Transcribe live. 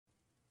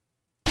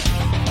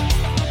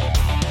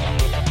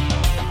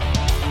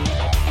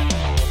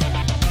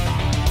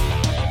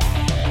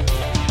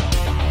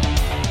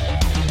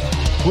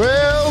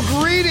Well,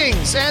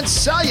 greetings and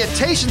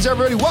salutations,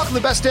 everybody. Welcome to the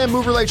best damn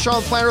movie-related show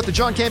on planet Earth, the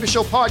John Campea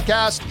Show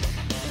podcast.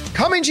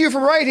 Coming to you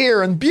from right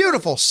here in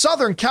beautiful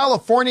Southern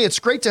California. It's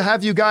great to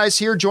have you guys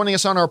here joining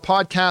us on our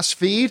podcast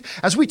feed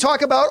as we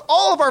talk about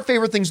all of our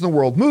favorite things in the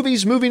world.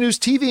 Movies, movie news,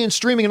 TV, and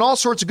streaming, and all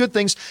sorts of good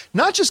things.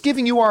 Not just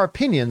giving you our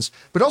opinions,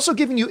 but also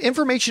giving you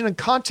information and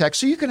context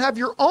so you can have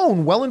your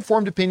own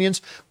well-informed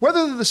opinions,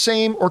 whether they're the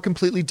same or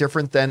completely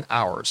different than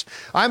ours.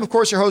 I'm, of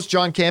course, your host,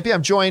 John Campea.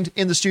 I'm joined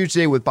in the studio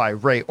today by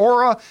Ray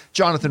Ora.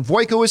 Jonathan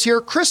Voico is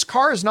here. Chris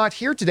Carr is not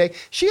here today.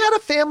 She had a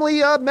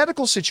family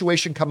medical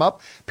situation come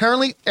up.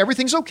 Apparently,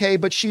 everything's okay,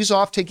 but she's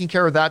off taking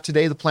care of that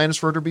today. The plan is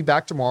for her to be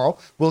back tomorrow.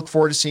 We'll look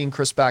forward to seeing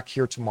Chris back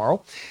here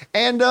tomorrow.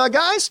 And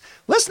guys,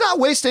 let's not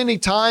waste any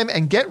time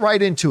and get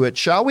right into it,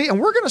 shall we? And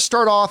we're going to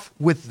start off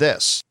with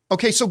this.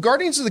 Okay, so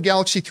Guardians of the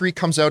Galaxy 3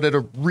 comes out at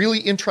a really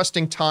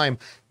interesting time,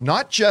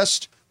 not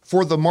just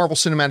for the Marvel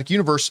Cinematic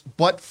Universe,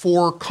 but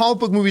for comic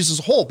book movies as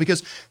a whole,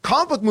 because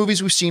comic book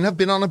movies we've seen have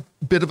been on a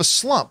bit of a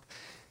slump.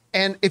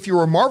 And if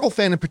you're a Marvel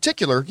fan in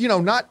particular, you know,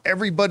 not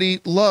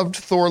everybody loved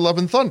Thor: Love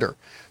and Thunder.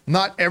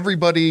 Not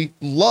everybody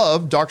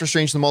loved Doctor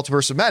Strange and the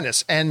Multiverse of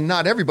Madness. And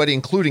not everybody,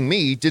 including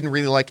me, didn't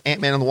really like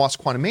Ant-Man and the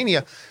Wasp: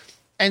 Quantumania.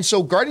 And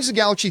so Guardians of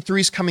the Galaxy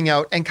 3 is coming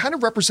out and kind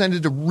of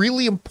represented a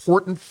really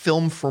important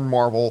film for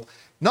Marvel,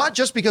 not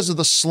just because of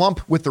the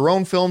slump with their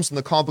own films and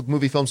the comic book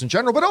movie films in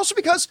general, but also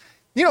because,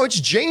 you know, it's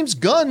James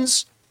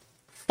Gunn's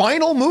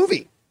final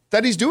movie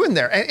that he's doing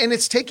there. And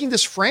it's taking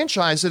this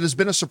franchise that has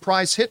been a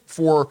surprise hit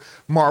for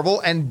Marvel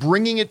and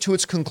bringing it to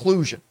its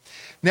conclusion.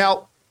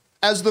 Now,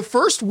 as the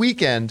first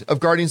weekend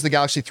of Guardians of the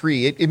Galaxy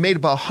 3, it made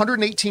about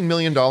 $118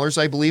 million,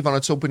 I believe, on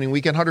its opening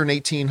weekend,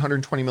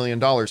 $120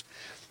 million,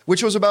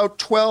 which was about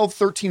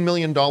 $13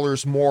 million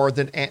more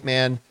than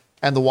Ant-Man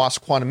and the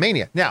Wasp: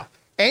 Quantumania. Now,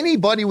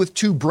 anybody with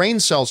two brain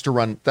cells to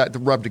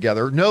rub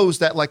together knows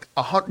that like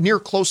near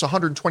close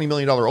 $120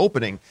 million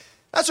opening,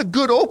 that's a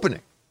good opening.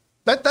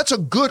 That's a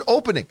good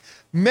opening.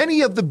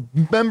 Many of the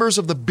members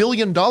of the $1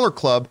 billion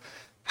club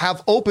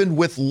have opened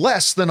with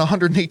less than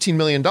 $118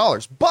 million.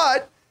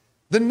 But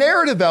the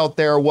narrative out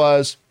there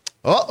was,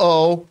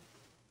 you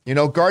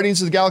know,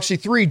 Guardians of the Galaxy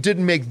 3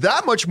 didn't make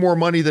that much more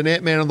money than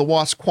Ant-Man and the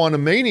Wasp: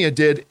 Quantumania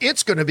did.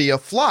 It's going to be a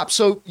flop.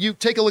 So you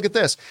take a look at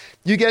this.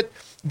 You get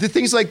the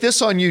things like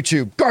this on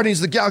YouTube. Guardians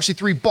of the Galaxy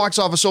 3 box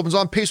office opens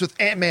on pace with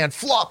Ant-Man,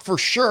 flop for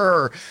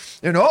sure.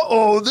 And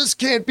this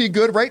can't be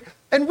good, right?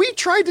 And we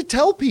tried to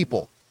tell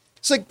people,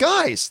 it's like,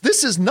 guys,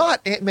 this is not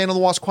Ant-Man and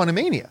the Wasp: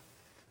 Quantumania.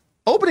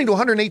 Opening to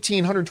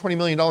 $120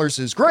 million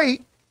is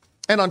great.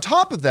 And on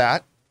top of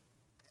that,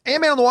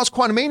 Ant-Man and the Wasp: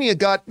 Quantumania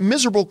got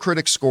miserable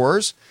critic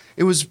scores.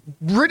 It was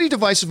pretty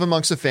divisive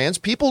amongst the fans.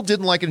 People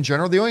didn't like it in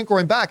general. They weren't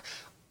going back.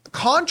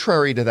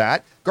 Contrary to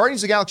that,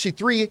 Guardians of the Galaxy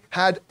 3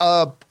 had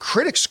a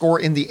critic score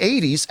in the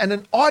 80s and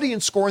an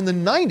audience score in the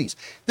 90s.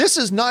 This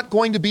is not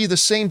going to be the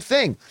same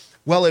thing.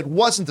 Well, it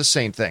wasn't the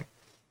same thing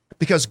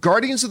because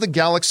Guardians of the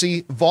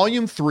Galaxy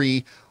Volume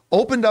 3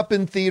 opened up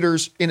in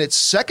theaters in its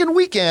second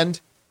weekend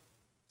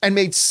and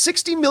made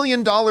 $60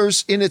 million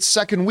in its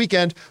second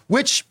weekend,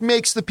 which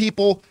makes the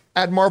people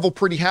at Marvel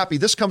pretty happy.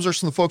 This comes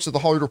from the folks at the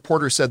Hollywood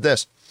Reporter, said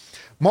this: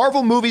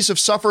 Marvel movies have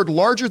suffered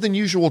larger than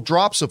usual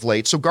drops of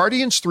late, so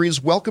Guardians 3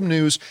 is welcome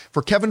news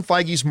for Kevin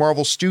Feige's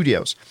Marvel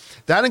Studios.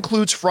 That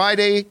includes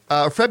February,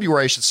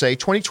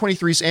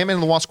 2023's Ant-Man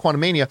and the Wasp: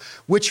 Quantumania,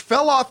 which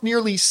fell off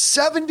nearly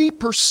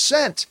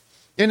 70%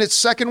 in its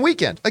second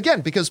weekend.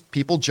 Again, because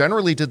people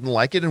generally didn't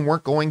like it and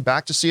weren't going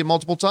back to see it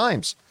multiple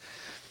times.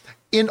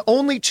 In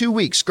only 2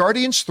 weeks,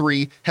 Guardians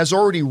 3 has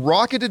already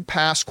rocketed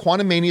past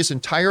Quantumania's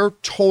entire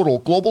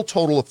global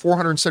total of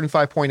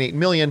 $475.8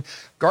 million.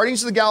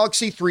 Guardians of the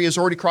Galaxy 3 has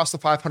already crossed the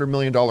 $500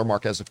 million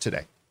mark as of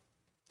today.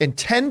 In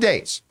 10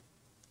 days,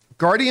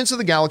 Guardians of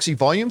the Galaxy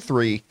Volume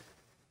 3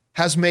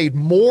 has made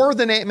more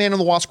than Ant-Man and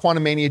the Wasp: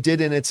 Quantumania did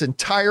in its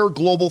entire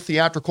global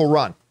theatrical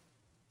run.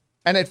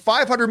 And at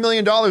 $500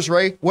 million,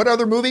 Ray, what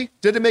other movie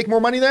did it make more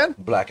money than?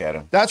 Black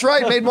Adam. That's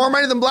right, made more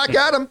money than Black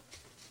Adam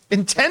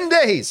in 10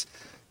 days.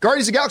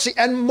 Guardians of the Galaxy,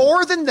 and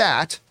more than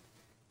that,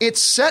 it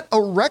set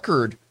a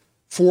record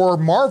for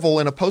Marvel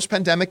in a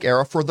post-pandemic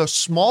era for the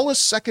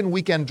smallest second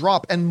weekend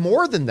drop. And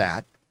more than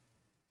that,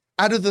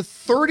 out of the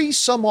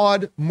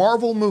 30-some-odd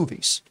Marvel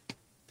movies,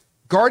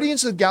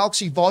 Guardians of the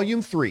Galaxy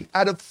Volume 3,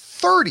 out of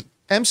 30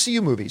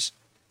 MCU movies,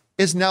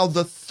 is now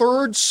the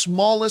third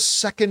smallest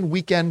second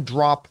weekend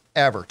drop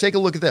ever. Take a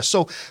look at this.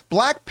 So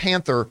Black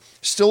Panther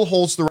still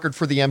holds the record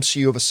for the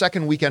MCU of a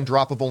second weekend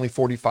drop of only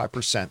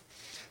 45%.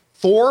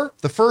 Thor,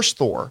 the first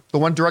Thor, the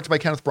one directed by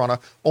Kenneth Branagh,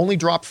 only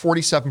dropped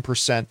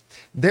 47%.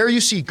 There you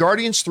see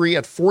Guardians 3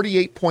 at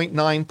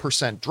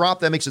 48.9% drop.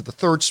 That makes it the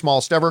third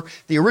smallest ever.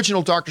 The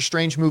original Doctor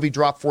Strange movie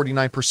dropped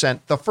 49%.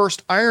 The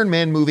first Iron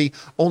Man movie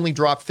only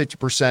dropped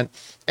 50%.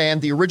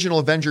 And the original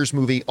Avengers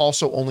movie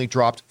also only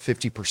dropped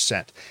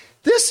 50%.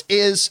 This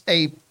is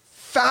a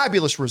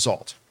fabulous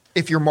result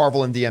if you're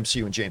Marvel and the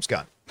MCU and James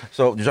Gunn.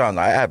 So, John,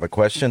 I have a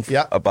question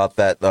about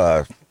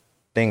that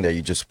thing that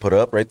you just put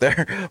up right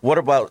there. What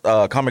about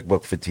comic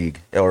book fatigue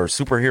or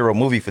superhero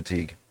movie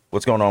fatigue?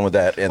 What's going on with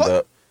that?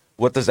 And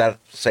what does that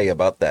say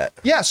about that?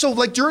 Yeah, so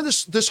like during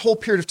this whole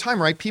period of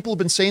time, right, people have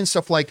been saying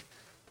stuff like,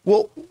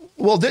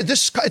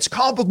 it's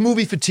comic book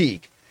movie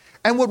fatigue.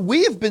 And what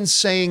we have been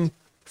saying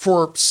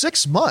for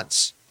 6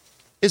 months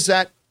is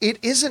that it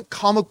isn't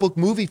comic book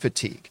movie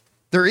fatigue.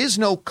 There is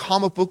no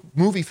comic book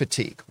movie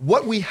fatigue.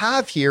 What we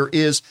have here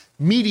is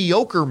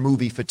mediocre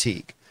movie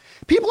fatigue.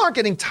 People aren't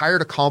getting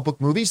tired of comic book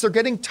movies. They're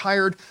getting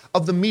tired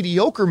of the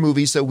mediocre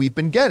movies that we've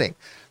been getting.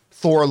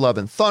 Thor, Love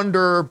and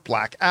Thunder,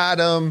 Black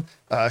Adam,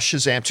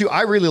 Shazam 2.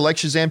 I really like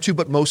Shazam 2,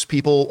 but most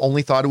people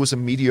only thought it was a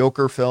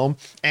mediocre film.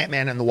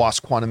 Ant-Man and the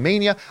Wasp: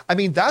 Quantumania. I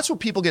mean, that's what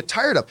people get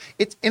tired of.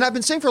 And I've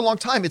been saying for a long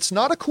time, it's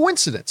not a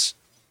coincidence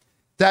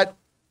that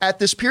at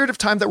this period of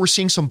time that we're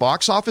seeing some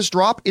box office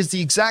drop is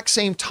the exact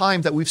same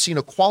time that we've seen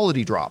a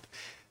quality drop.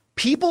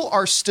 People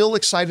are still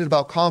excited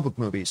about comic book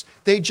movies.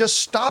 They just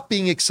stop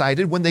being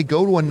excited when they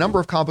go to a number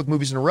of comic book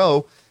movies in a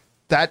row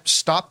that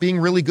stop being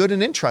really good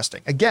and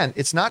interesting. Again,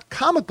 it's not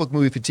comic book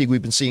movie fatigue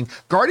we've been seeing.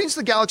 Guardians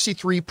of the Galaxy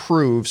 3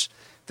 proves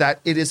that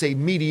it is a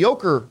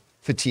mediocre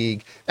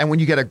fatigue. And when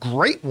you get a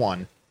great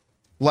one,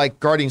 like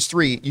Guardians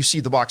 3, you see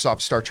the box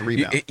office start to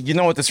rebound. You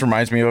know what this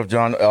reminds me of,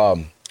 John?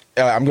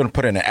 I'm going to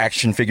put it in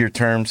action figure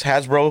terms.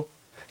 Hasbro,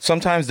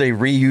 sometimes they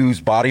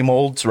reuse body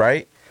molds,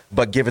 right?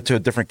 But give it to a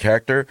different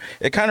character.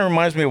 It kind of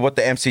reminds me of what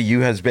the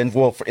MCU has been.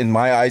 Well, in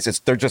my eyes,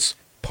 they're just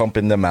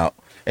pumping them out.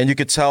 And you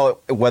could tell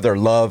whether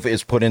love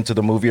is put into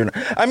the movie or not.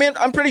 I mean,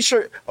 I'm pretty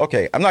sure.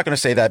 Okay, I'm not going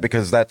to say that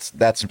because that's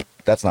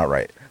not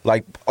right.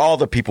 Like all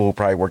the people who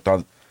probably worked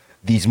on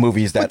these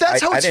movies that but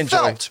that's how I didn't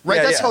felt, enjoy. right?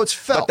 Yeah, that's how it's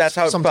felt. But that's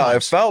how it sometimes. felt.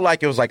 It felt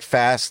like it was like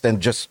fast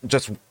and just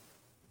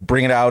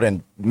bring it out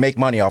and make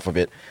money off of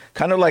it.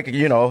 Kind of like,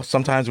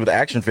 sometimes with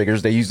action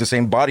figures, they use the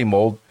same body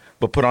mold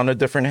but put on a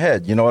different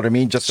head. You know what I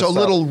mean? Just so a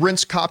little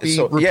rinse, copy,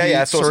 repeat.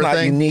 Yeah. So it's not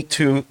thing. unique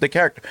to the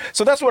character.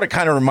 So that's what it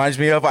kind of reminds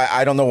me of.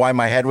 I don't know why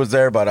my head was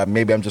there, but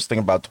maybe I'm just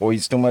thinking about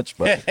toys too much.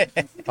 But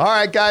all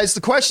right, guys,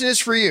 the question is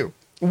for you.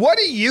 What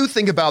do you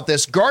think about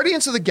this?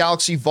 Guardians of the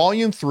Galaxy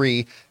Volume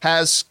 3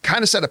 has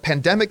kind of set a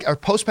pandemic or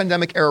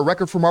post-pandemic era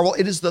record for Marvel.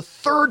 It is the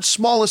third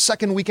smallest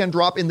second weekend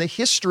drop in the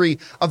history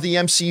of the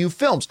MCU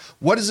films.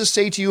 What does this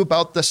say to you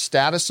about the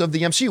status of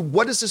the MCU?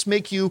 What does this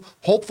make you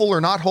hopeful or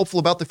not hopeful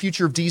about the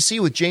future of DC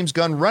with James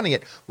Gunn running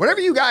it?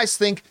 Whatever you guys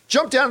think,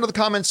 jump down to the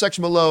comments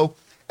section below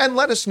and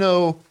let us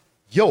know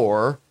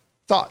your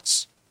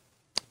thoughts.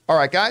 All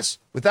right, guys,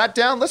 with that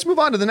down, let's move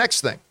on to the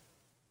next thing.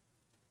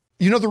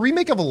 The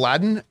remake of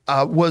Aladdin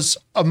was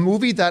a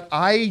movie that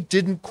I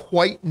didn't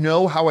quite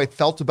know how I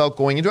felt about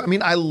going into it. I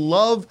mean, I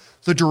love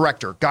the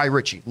director, Guy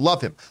Ritchie.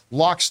 Love him.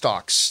 Lock,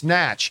 Stock,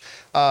 Snatch,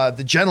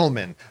 The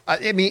Gentleman.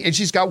 And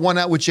she's got one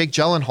out with Jake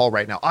Gyllenhaal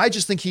right now. I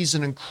just think he's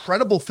an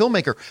incredible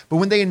filmmaker. But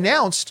when they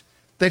announced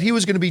that he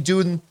was going to be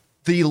doing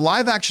the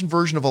live action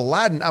version of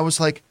Aladdin, I was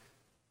like,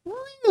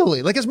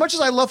 really? Like, as much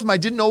as I love him, I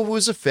didn't know it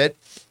was a fit.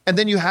 And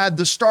then you had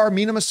the star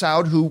Mina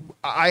Massoud, who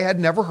I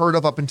had never heard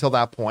of up until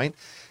that point.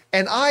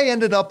 And I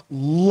ended up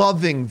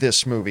loving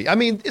this movie. I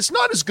mean, it's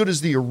not as good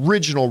as the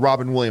original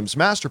Robin Williams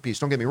masterpiece,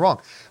 don't get me wrong,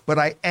 but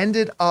I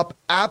ended up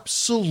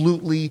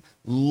absolutely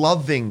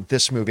loving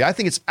this movie. I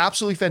think it's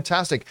absolutely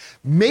fantastic.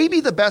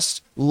 Maybe the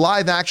best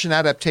live action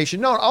adaptation.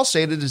 No, I'll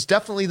say it is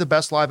definitely the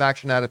best live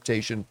action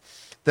adaptation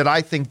that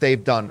I think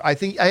they've done. I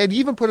think I had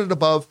even put it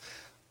above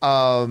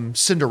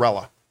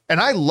Cinderella. And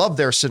I love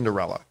their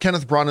Cinderella.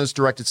 Kenneth Branagh's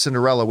directed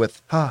Cinderella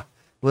with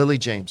Lily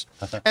James.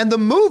 And the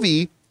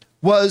movie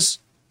was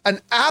an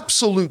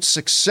absolute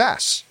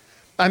success.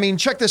 I mean,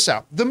 check this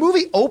out. The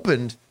movie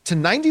opened to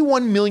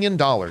 $91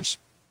 million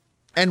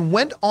and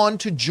went on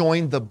to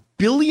join the $1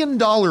 billion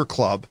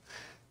club,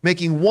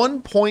 making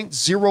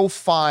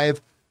 $1.05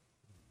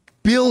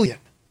 billion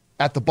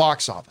at the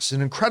box office.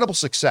 An incredible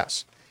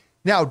success.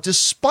 Now,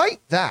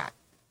 despite that,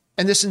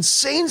 and this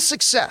insane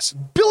success,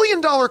 $1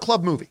 billion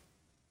club movie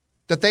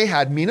that they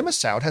had, Mina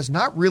Massoud has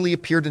not really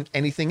appeared in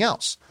anything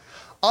else,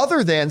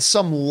 other than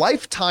some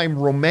Lifetime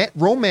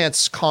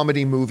romance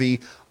comedy movie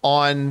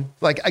on,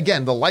 like,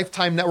 again, the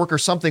Lifetime Network or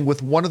something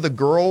with one of the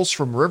girls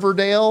from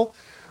Riverdale,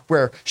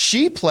 where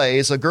she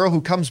plays a girl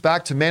who comes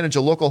back to manage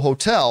a local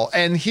hotel,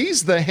 and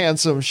he's the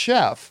handsome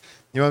chef.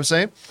 You know what I'm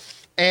saying?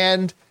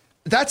 And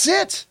that's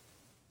it.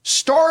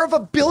 Star of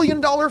 $1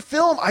 billion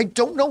film. I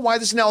don't know why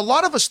this. Now, a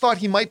lot of us thought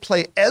he might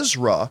play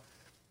Ezra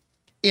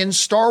in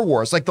Star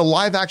Wars, like the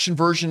live action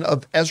version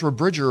of Ezra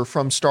Bridger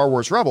from Star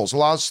Wars Rebels. A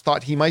lot of us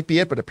thought he might be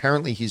it, but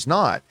apparently he's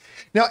not.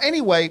 Now,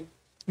 anyway,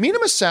 Mina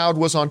Massoud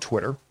was on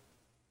Twitter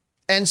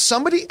and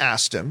somebody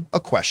asked him a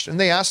question.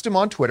 They asked him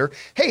on Twitter,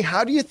 hey,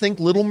 how do you think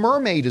Little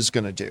Mermaid is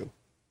going to do?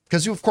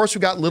 Because, of course,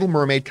 we got Little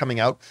Mermaid coming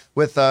out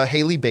with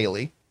Haley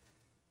Bailey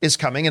is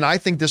coming. And I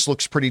think this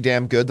looks pretty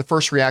damn good. The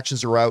first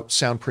reactions are out,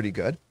 sound pretty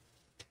good.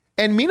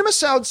 And Mina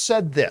Massoud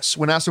said this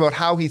when asked about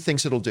how he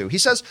thinks it'll do. He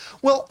says,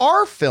 well,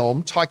 our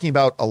film, talking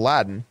about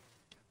Aladdin,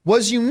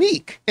 was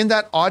unique in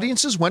that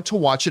audiences went to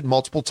watch it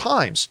multiple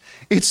times.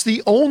 It's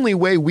the only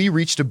way we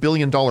reached $1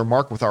 billion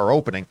mark with our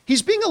opening.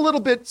 He's being a little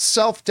bit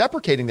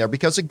self-deprecating there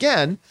because,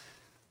 again,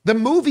 the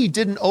movie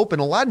didn't open,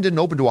 Aladdin didn't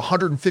open to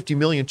 $150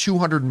 million,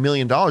 $200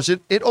 million.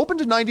 It opened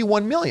to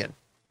 $91 million.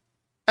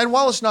 And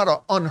while it's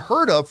not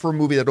unheard of for a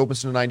movie that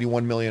opens to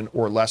 91 million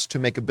or less to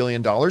make $1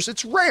 billion,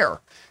 it's rare.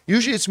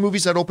 Usually it's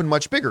movies that open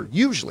much bigger,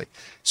 usually.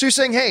 So you're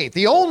saying, hey,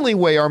 the only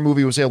way our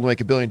movie was able to make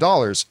 $1 billion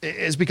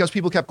is because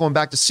people kept going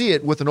back to see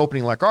it with an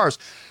opening like ours.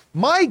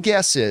 My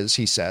guess is,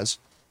 he says,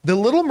 The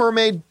Little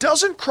Mermaid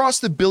doesn't cross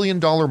the $1 billion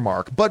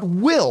mark, but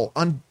will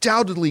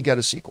undoubtedly get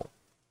a sequel.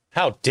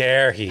 How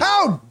dare he?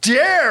 How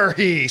dare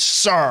he,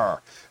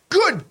 sir?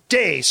 Good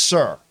day,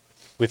 sir.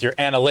 With your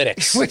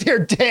analytics. With your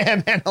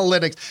damn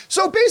analytics.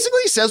 So basically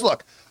he says,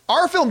 look,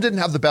 our film didn't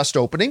have the best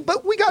opening,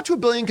 but we got to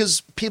 $1 billion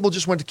because people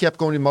just kept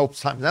going to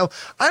most times. Now,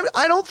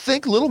 I don't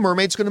think Little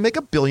Mermaid's going to make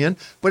 $1 billion,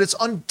 but it's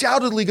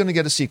undoubtedly going to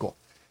get a sequel.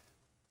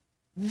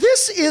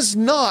 This is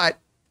not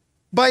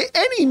by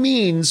any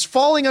means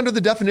falling under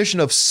the definition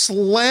of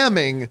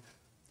slamming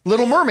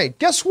Little Mermaid.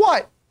 Guess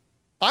what?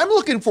 I'm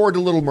looking forward to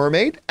Little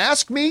Mermaid.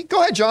 Ask me.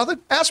 Go ahead,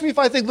 Jonathan. Ask me if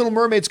I think Little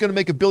Mermaid's going to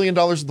make $1 billion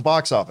at the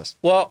box office.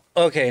 Well,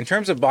 okay, in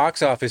terms of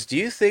box office, do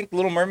you think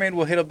Little Mermaid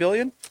will hit $1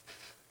 billion?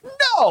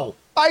 No,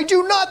 I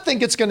do not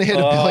think it's going to hit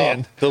 $1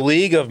 billion. The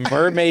League of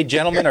Mermaid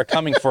Gentlemen are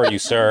coming for you,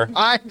 sir.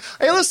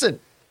 Hey, listen.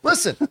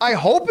 I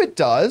hope it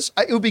does.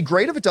 It would be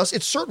great if it does.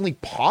 It's certainly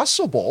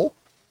possible.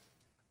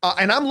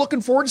 And I'm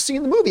looking forward to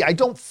seeing the movie. I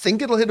don't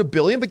think it'll hit $1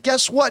 billion, but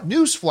guess what?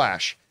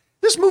 Newsflash.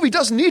 This movie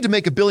doesn't need to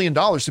make $1 billion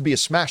to be a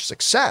smash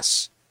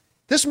success.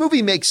 This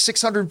movie makes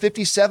 $650,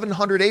 $700,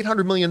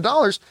 $800 million.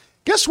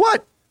 Guess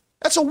what?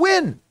 That's a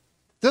win.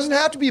 Doesn't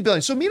have to be $1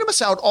 billion. So Mina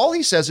Massoud, all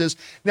he says is,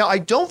 now I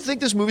don't think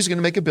this movie's going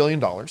to make $1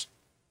 billion,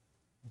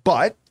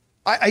 but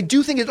I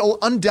do think it'll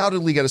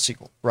undoubtedly get a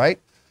sequel, right?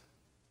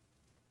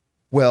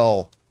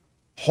 Well,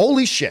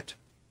 holy shit.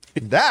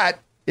 That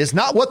is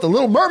not what the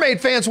Little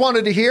Mermaid fans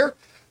wanted to hear,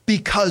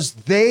 because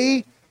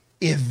they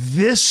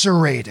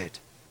eviscerated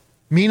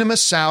Mina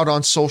Massoud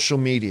on social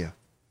media.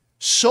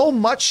 So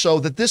much so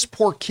that this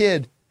poor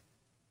kid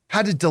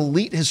had to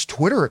delete his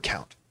Twitter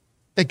account.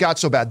 It got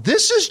so bad.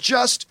 This is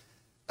just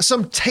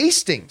some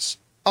tastings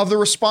of the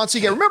response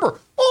he got. Remember,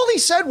 all he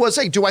said was,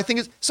 hey,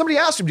 somebody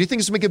asked him, do you think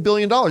it's going to make $1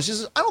 billion? He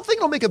says, I don't think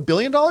it'll make $1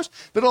 billion, but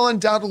it'll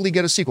undoubtedly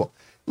get a sequel.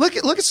 Look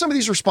at some of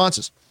these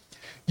responses.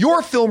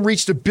 Your film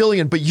reached $1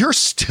 billion, but you're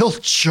still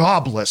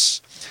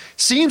jobless.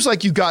 Seems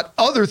like you got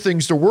other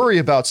things to worry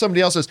about.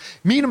 Somebody else says,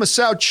 Mina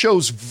Massoud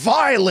chose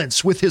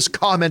violence with his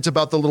comment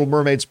about the Little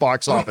Mermaid's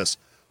box office.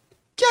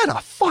 Get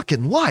a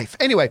fucking life.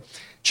 Anyway,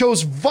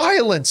 chose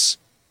violence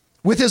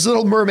with his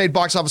Little Mermaid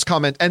box office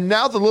comment, and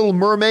now the Little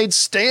Mermaid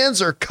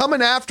stands are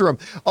coming after him.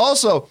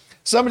 Also,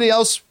 somebody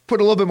else put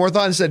a little bit more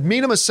thought and said,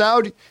 Mina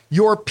Massoud,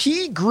 you're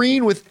pea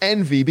green with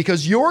envy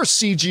because your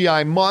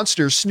CGI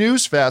monster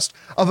snooze fest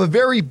of a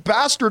very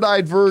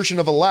bastardized version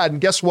of Aladdin.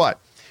 Guess what?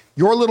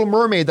 Your Little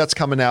Mermaid that's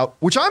coming out,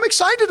 which I'm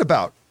excited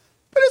about,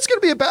 but it's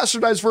going to be a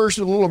bastardized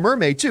version of Little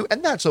Mermaid too,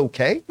 and that's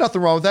okay.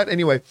 Nothing wrong with that.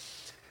 Anyway,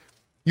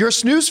 your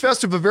snooze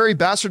fest of a very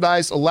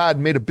bastardized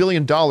Aladdin made $1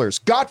 billion.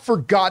 Got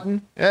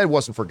forgotten. It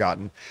wasn't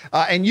forgotten.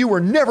 And you were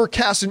never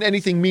cast in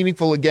anything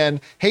meaningful again.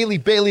 Hailey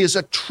Bailey is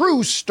a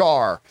true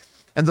star.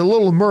 And the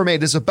Little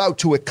Mermaid is about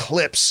to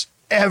eclipse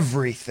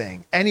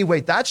everything.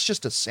 Anyway, that's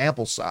just a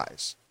sample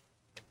size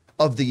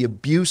of the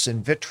abuse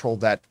and vitriol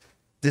that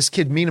this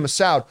kid, Mina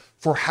Massoud,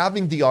 for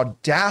having the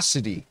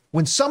audacity,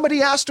 when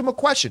somebody asked him a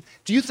question,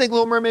 do you think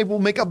Little Mermaid will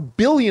make $1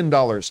 billion?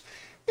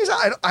 He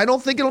said, I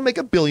don't think it'll make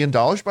 $1 billion,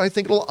 but I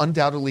think it'll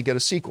undoubtedly get a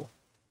sequel.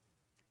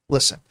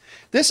 Listen,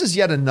 this is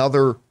yet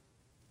another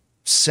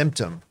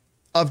symptom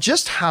of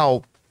just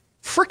how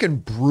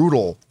freaking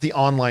brutal the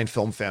online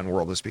film fan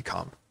world has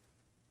become.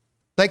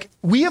 Like,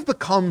 we have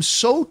become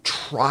so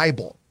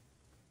tribal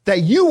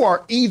that you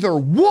are either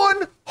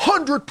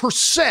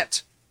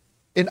 100%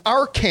 in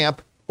our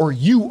camp or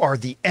you are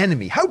the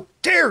enemy. How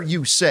dare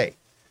you say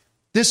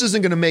this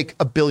isn't going to make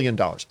 $1 billion?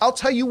 I'll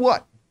tell you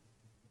what,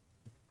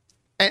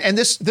 and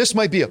this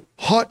might be a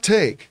hot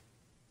take,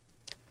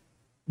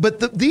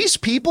 but these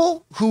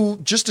people who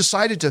just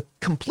decided to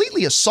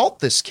completely assault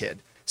this kid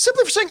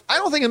simply for saying, I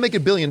don't think it'll make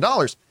 $1 billion,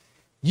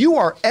 you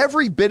are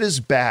every bit as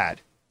bad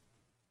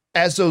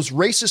as those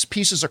racist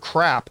pieces of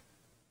crap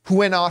who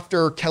went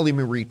after Kelly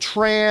Marie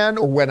Tran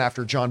or went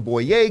after John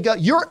Boyega.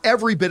 You're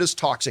every bit as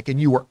toxic and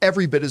you are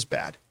every bit as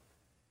bad.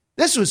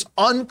 This was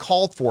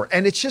uncalled for.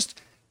 And it's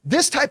just,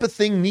 this type of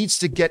thing needs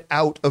to get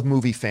out of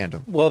movie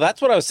fandom. Well,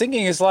 that's what I was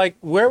thinking is like,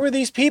 where were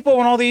these people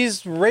when all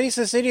these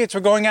racist idiots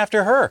were going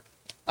after her?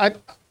 I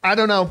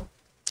don't know.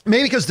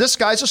 Maybe because this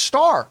guy's a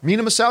star.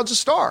 Mina Massoud's a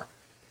star.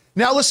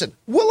 Now, listen,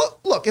 well,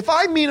 look, if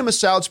I'm Mina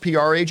Massoud's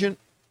PR agent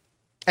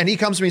and he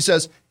comes to me and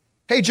says,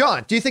 hey,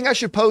 John, do you think I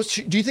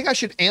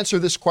should answer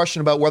this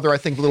question about whether I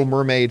think Little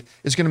Mermaid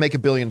is going to make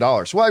 $1 billion?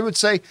 Well, I would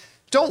say,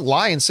 don't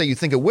lie and say you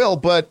think it will,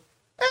 but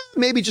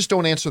maybe just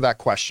don't answer that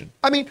question.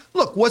 I mean,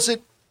 look, was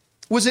it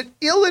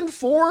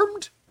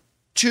ill-informed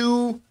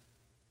to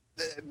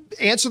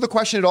answer the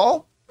question at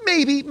all?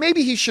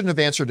 Maybe he shouldn't have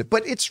answered it,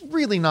 but it's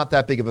really not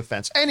that big of an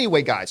offense.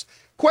 Anyway, guys,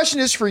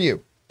 question is for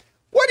you.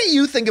 What do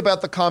you think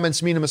about the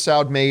comments Mina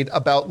Massoud made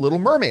about Little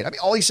Mermaid? I mean,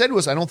 all he said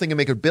was, I don't think it'll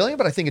make $1 billion,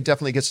 but I think it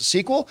definitely gets a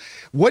sequel.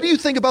 What do you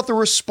think about the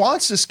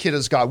response this kid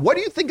has got? What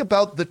do you think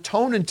about the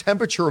tone and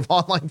temperature of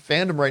online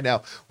fandom right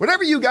now?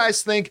 Whatever you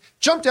guys think,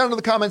 jump down to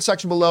the comment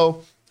section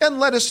below and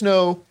let us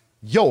know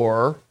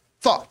your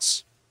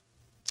thoughts.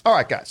 All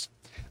right, guys,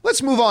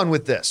 let's move on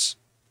with this.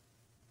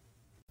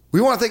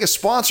 We want to thank a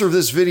sponsor of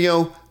this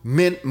video,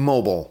 Mint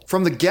Mobile.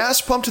 From the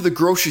gas pump to the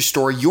grocery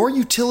store, your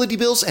utility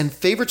bills and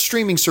favorite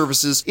streaming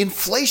services,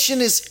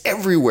 inflation is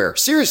everywhere.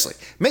 Seriously,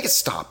 make it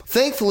stop.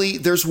 Thankfully,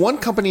 there's one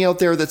company out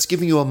there that's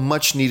giving you a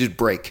much needed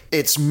break.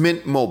 It's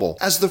Mint Mobile.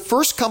 As the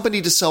first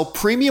company to sell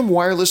premium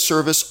wireless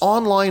service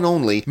online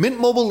only, Mint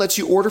Mobile lets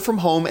you order from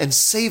home and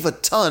save a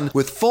ton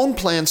with phone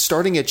plans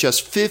starting at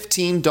just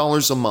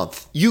 $15 a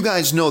month. You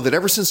guys know that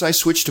ever since I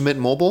switched to Mint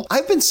Mobile,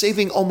 I've been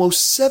saving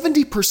almost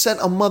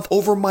 70% a month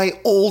over my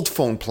old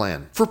phone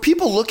plan. For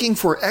people looking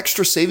for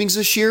extra savings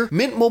this year,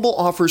 Mint Mobile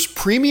offers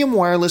premium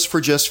wireless for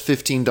just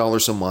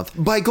 $15 a month.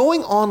 By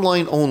going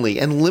online only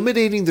and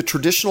eliminating the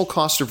traditional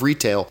cost of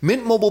retail,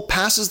 Mint Mobile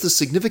passes the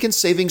significant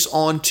savings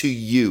on to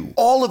you.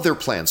 All of their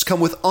plans come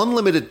with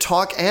unlimited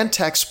talk and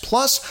text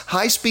plus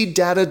high-speed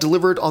data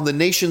delivered on the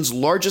nation's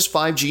largest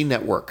 5G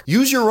network.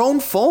 Use your own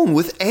phone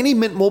with any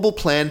Mint Mobile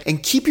plan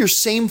and keep your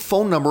same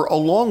phone number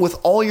along with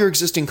all your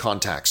existing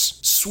contacts.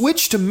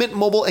 Switch to Mint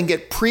Mobile and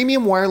get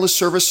premium wireless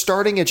service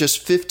starting at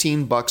just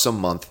 $15 a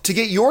month. To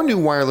get your new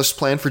wireless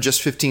plan for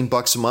just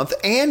 $15 a month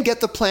and get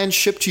the plan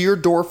shipped to your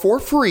door for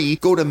free,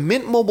 go to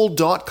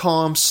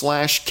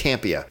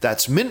mintmobile.com/Campea.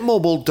 That's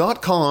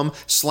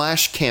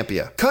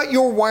mintmobile.com/Campea. Cut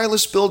your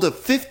wireless bill to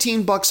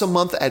 $15 a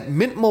month at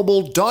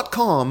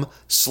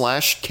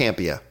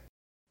mintmobile.com/Campea.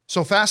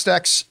 So Fast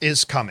X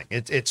is coming.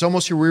 It's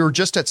almost here. We were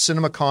just at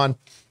CinemaCon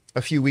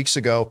a few weeks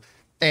ago.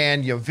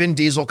 And, Vin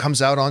Diesel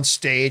comes out on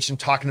stage and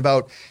talking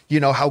about,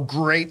 how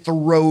great the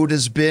road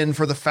has been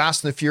for the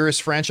Fast and the Furious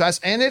franchise.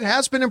 And it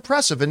has been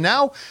impressive. And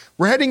now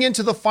we're heading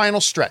into the final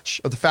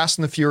stretch of the Fast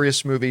and the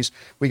Furious movies.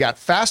 We got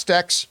Fast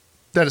X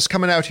that is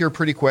coming out here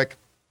pretty quick.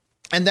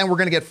 And then we're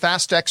going to get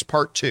Fast X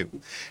Part 2.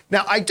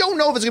 Now, I don't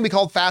know if it's going to be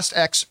called Fast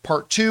X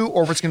Part 2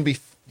 or if it's going to be,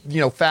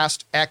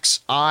 Fast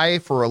XI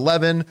for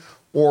 11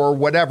 or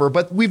whatever.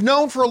 But we've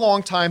known for a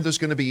long time there's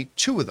going to be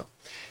 2 of them.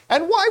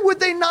 And why would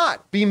they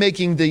not be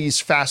making these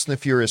Fast and the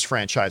Furious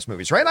franchise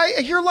movies, right?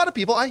 I hear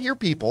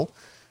people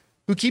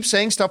who keep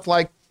saying stuff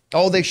like,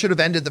 oh, they should have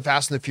ended the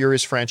Fast and the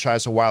Furious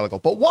franchise a while ago.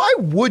 But why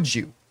would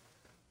you?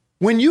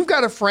 When you've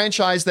got a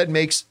franchise that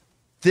makes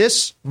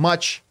this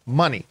much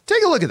money.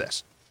 Take a look at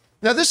this.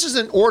 Now, this is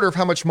an order of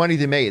how much money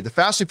they made. The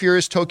Fast and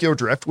Furious Tokyo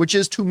Drift, which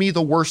is, to me,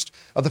 the worst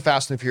of the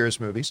Fast and the Furious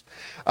movies,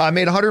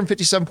 made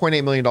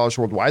 $157.8 million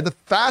worldwide. The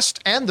Fast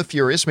and the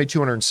Furious made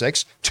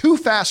 $206. Too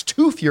Fast,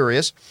 Too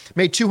Furious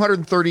made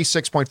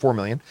 $236.4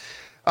 million.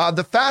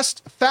 The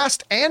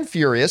Fast and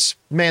Furious,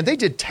 man, they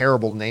did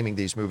terrible naming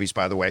these movies,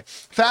 by the way.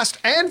 Fast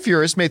and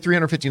Furious made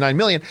 $359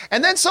 million.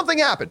 And then something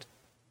happened.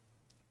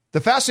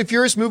 The Fast and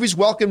Furious movies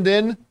welcomed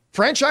in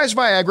franchise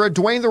Viagra,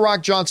 Dwayne "The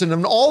Rock" Johnson,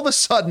 and all of a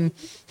sudden,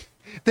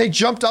 they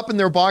jumped up in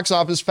their box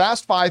office.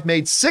 Fast 5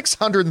 made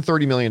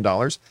 $630 million.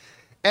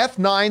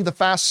 F9, The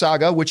Fast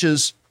Saga, which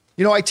is,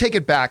 I take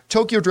it back.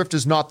 Tokyo Drift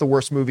is not the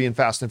worst movie in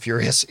Fast and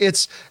Furious.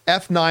 It's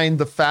F9,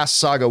 The Fast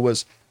Saga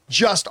was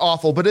just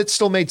awful, but it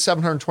still made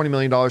 $720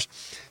 million.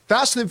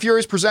 Fast and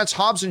Furious Presents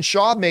Hobbs and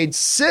Shaw made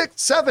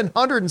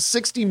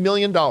 $760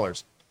 million.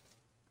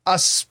 A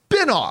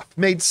spin-off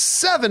made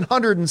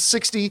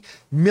 $760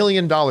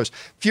 million.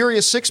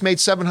 Furious 6 made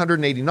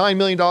 $789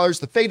 million.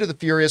 The Fate of the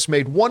Furious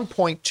made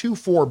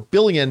 $1.24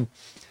 billion.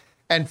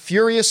 And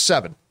Furious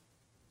 7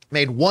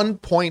 made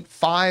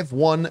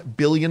 $1.51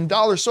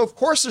 billion. So, of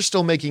course, they're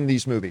still making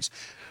these movies.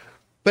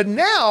 But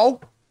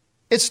now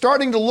it's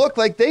starting to look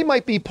like they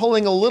might be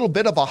pulling a little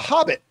bit of a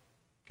Hobbit.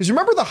 Because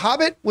remember The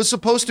Hobbit was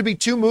supposed to be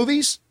 2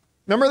 movies?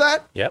 Remember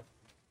that? Yep.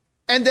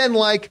 And then,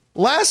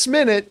 last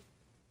minute,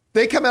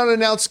 they come out and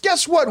announce,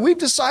 guess what? We've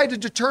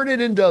decided to turn it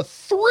into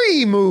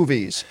 3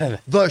 movies.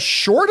 The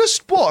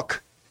shortest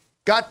book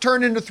got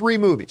turned into 3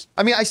 movies.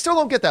 I mean, I still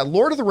don't get that.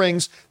 Lord of the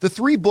Rings, the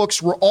 3 books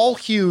were all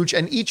huge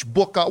and each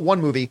book got 1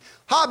 movie.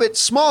 Hobbit,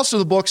 smallest of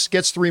the books,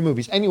 gets 3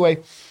 movies. Anyway,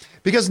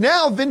 because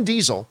now Vin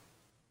Diesel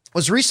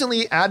was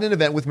recently at an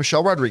event with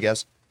Michelle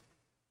Rodriguez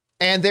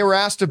and they were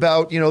asked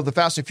about, the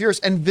Fast and Furious,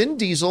 and Vin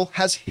Diesel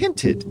has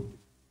hinted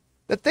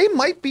that they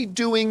might be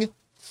doing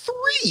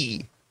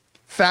 3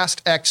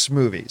 Fast X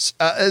movies.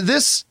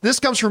 This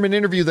comes from an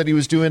interview that he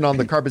was doing on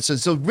the carpet.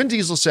 So Vin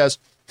Diesel says,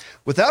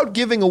 without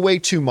giving away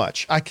too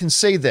much, I can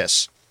say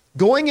this.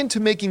 Going into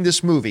making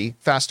this movie,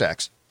 Fast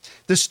X,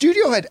 the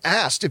studio had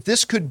asked if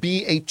this could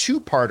be a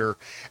 2-parter.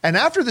 And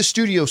after the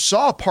studio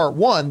saw part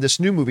 1, this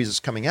new movie is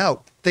coming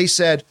out, they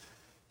said,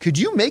 could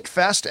you make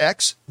Fast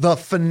X the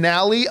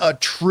finale, a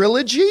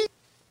trilogy?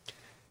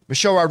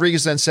 Michelle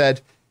Rodriguez then said,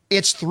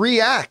 it's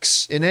 3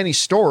 acts in any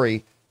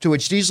story, to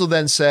which Diesel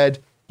then said,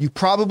 you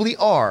probably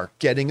are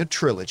getting a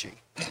trilogy.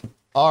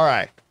 All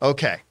right.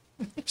 Okay.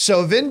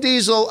 So Vin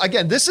Diesel,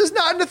 again, this is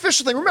not an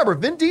official thing. Remember,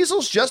 Vin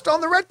Diesel's just on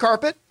the red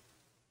carpet.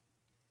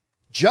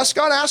 just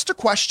got asked a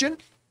question,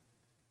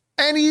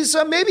 and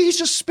maybe he's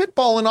just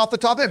spitballing off the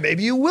top of it.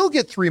 Maybe you will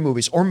get 3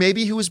 movies, or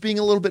maybe he was being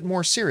a little bit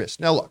more serious.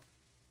 Now, look,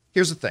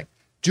 here's the thing.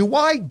 Do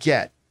I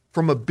get,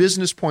 from a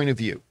business point of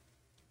view,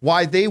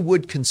 why they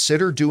would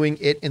consider doing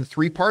it in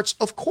 3 parts?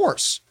 Of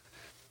course.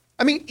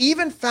 I mean,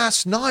 even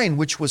Fast 9,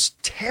 which was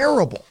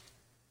terrible,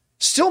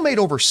 still made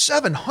over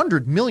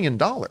 $700 million.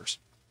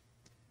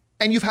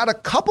 And you've had a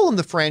couple in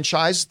the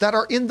franchise that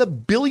are in the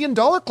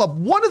billion-dollar club.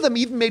 One of them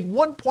even made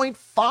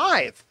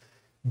 $1.5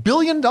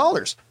 billion.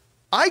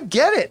 I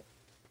get it.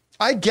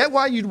 I get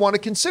why you'd want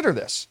to consider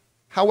this.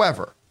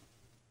 However,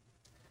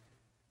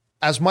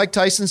 as Mike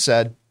Tyson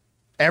said,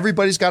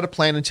 everybody's got a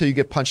plan until you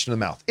get punched in the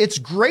mouth. It's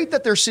great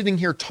that they're sitting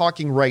here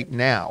talking right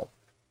now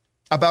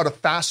about a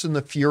Fast and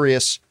the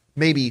Furious,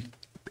 maybe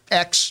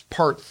X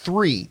Part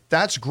 3.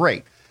 That's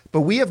great.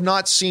 But we have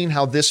not seen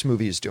how this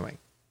movie is doing.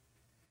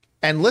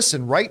 And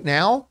listen, right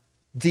now,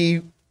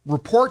 the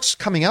reports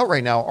coming out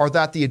right now are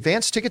that the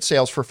advanced ticket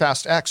sales for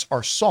Fast X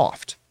are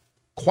soft,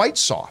 quite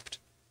soft.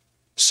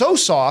 So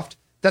soft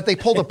that they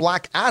pulled a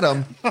Black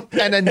Adam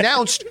and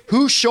announced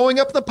who's showing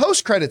up in the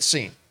post-credits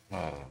scene.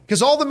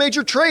 Because all the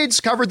major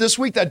trades covered this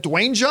week that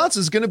Dwayne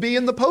Johnson's going to be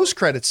in the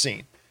post-credits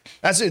scene.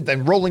 That's it.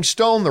 Then Rolling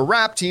Stone, The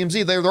Wrap,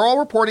 TMZ, they're all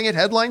reporting it.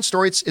 Headline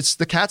story. It's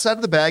the cat's out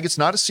of the bag. It's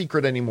not a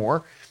secret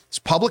anymore. It's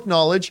public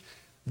knowledge.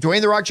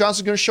 Dwayne "The Rock"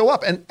 Johnson's going to show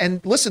up.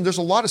 And listen, there's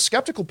a lot of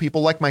skeptical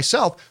people like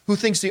myself who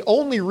thinks the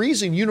only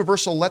reason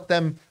Universal let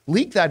them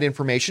leak that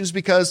information is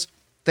because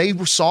they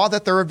saw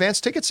that their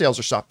advanced ticket sales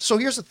are soft. So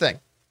here's the thing.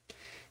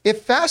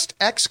 If Fast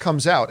X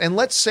comes out and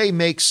let's say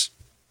makes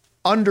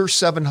under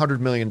 $700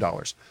 million,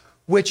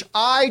 which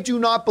I do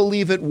not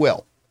believe it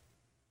will.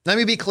 Let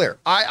me be clear.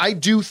 I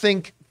do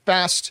think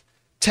Fast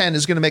 10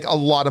 is going to make a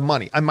lot of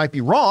money. I might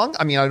be wrong.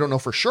 I mean, I don't know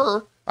for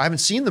sure. I haven't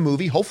seen the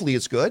movie. Hopefully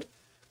it's good.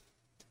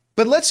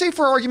 But let's say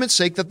for argument's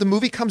sake that the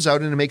movie comes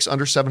out and it makes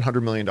under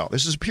 $700 million.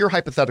 This is a pure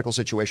hypothetical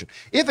situation.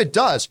 If it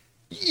does,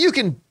 you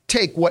can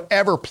take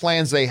whatever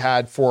plans they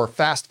had for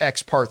Fast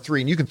X Part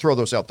 3 and you can throw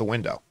those out the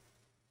window.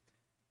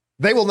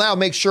 They will now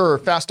make sure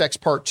Fast X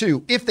Part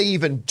 2, if they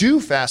even do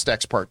Fast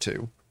X Part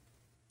 2,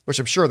 which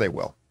I'm sure they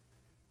will,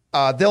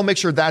 they'll make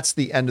sure that's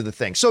the end of the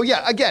thing. So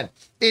yeah, again,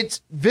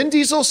 it's Vin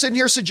Diesel sitting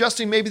here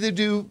suggesting maybe they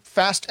do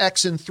Fast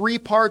X in 3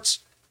 parts,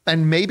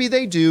 and maybe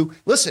they do.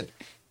 Listen,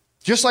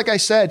 just like I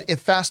said, if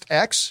Fast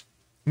X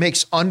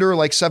makes under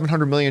like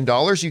 $700 million,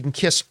 you can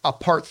kiss a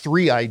Part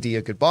 3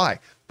 idea goodbye.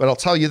 But I'll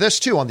tell you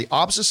this too, on the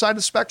opposite side of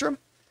the spectrum,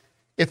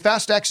 if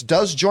Fast X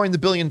does join the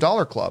 $1 billion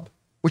club,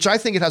 which I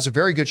think it has a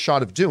very good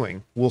shot of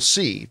doing, we'll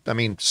see. I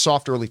mean,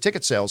 soft early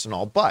ticket sales and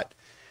all, but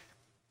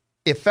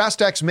if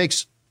Fast X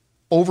makes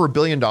over $1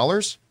 billion,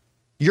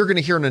 you're going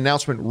to hear an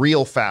announcement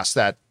real fast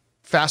that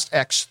Fast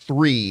X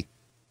 3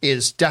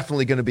 is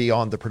definitely going to be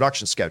on the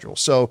production schedule.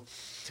 So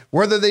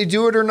whether they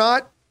do it or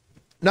not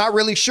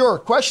really sure.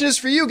 Question is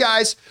for you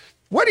guys.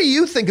 What do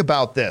you think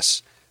about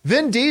this?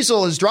 Vin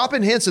Diesel is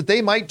dropping hints that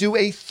they might do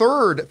a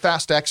 3rd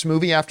Fast X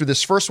movie after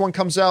this first one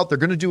comes out. They're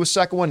going to do a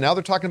second one. Now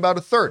they're talking about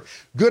a 3rd.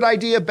 Good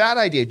idea, bad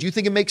idea. Do you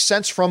think it makes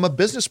sense from a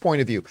business point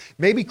of view?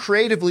 Maybe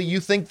creatively, you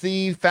think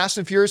the Fast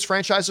and Furious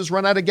franchise has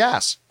run out of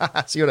gas.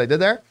 See what I did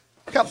there?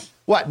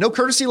 What? No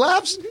courtesy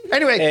laughs?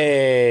 Anyway,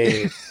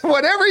 Hey.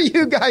 Whatever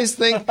you guys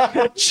think,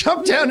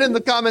 jump down in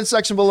the comment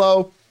section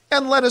below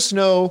and let us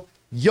know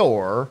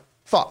your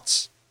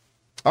thoughts.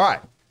 All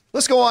right,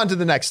 let's go on to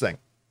the next thing.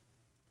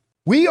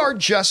 We are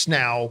just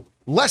now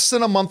less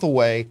than a month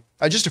away,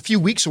 just a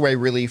few weeks away,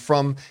 really,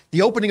 from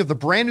the opening of the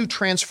brand new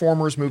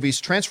Transformers movies,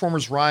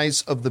 Transformers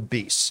Rise of the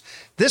Beasts.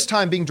 This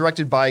time being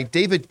directed by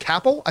David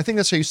Kappel. I think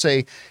that's how you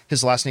say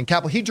his last name,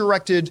 Kappel. He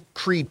directed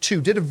Creed 2,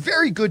 did a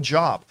very good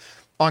job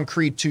on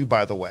Creed 2,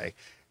 by the way.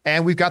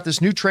 And we've got this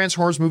new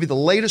Transformers movie. The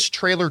latest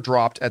trailer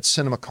dropped at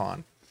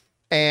CinemaCon.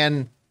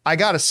 And I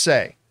got to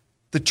say,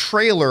 the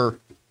trailer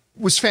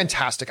was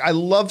fantastic. I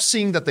love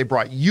seeing that they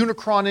brought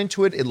Unicron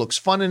into it. It looks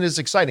fun and is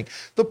exciting.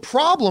 The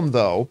problem,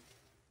 though,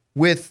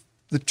 with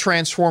the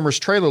Transformers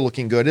trailer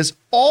looking good is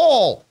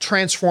all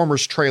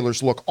Transformers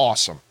trailers look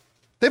awesome.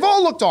 They've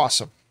all looked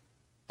awesome.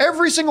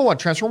 Every single one.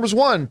 Transformers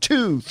 1,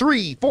 2,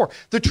 3, 4.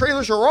 The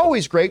trailers are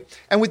always great.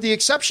 And with the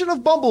exception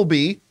of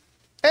Bumblebee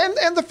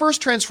and the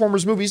first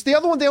Transformers movies, the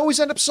other one, they always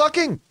end up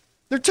sucking.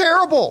 They're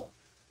terrible.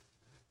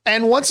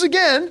 And once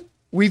again,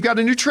 we've got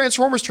a new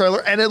Transformers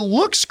trailer and it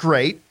looks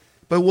great.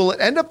 But will it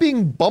end up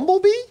being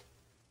Bumblebee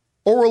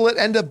or will it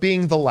end up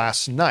being The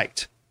Last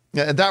Knight?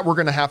 That we're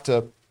going to have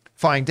to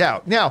find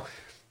out. Now,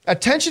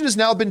 attention has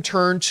now been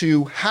turned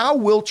to how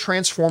will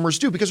Transformers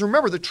do? Because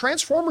remember, the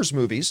Transformers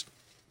movies,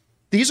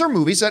 these are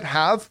movies that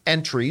have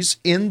entries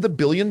in the $1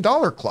 billion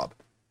club.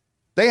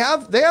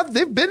 They've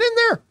been in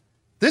there.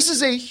 This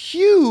is a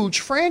huge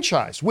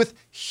franchise with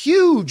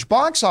huge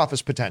box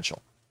office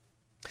potential.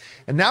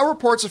 And now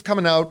reports have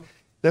come out.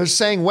 They're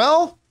saying,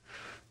 well,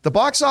 the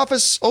box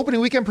office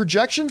opening weekend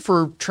projection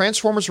for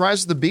Transformers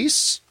Rise of the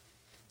Beasts,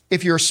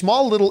 if you're a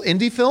small little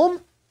indie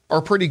film,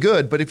 are pretty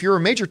good. But if you're a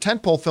major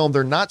tentpole film,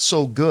 they're not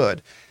so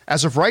good.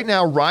 As of right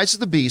now, Rise of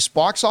the Beasts,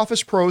 Box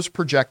Office Pros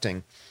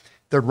projecting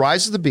that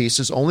Rise of the Beast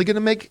is only going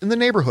to make in the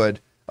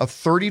neighborhood of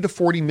 $30 to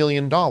 $40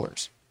 million. $30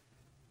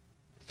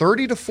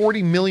 to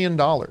 $40 million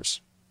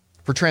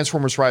for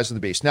Transformers Rise of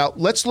the Beast. Now,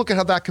 let's look at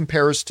how that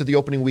compares to the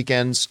opening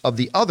weekends of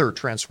the other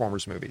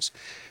Transformers movies.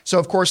 So,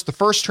 of course, the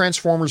first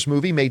Transformers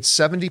movie made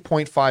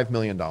 $70.5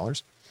 million.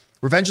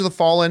 Revenge of the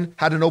Fallen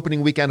had an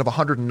opening weekend of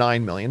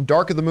 $109 million.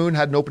 Dark of the Moon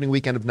had an opening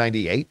weekend of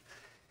 $98.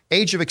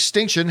 Age of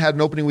Extinction had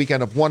an opening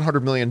weekend of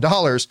 $100 million.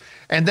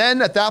 And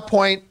then at that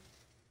point,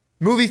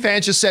 movie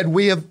fans just said,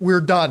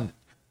 we're done.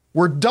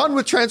 We're done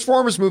with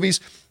Transformers movies,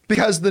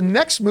 because the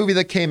next movie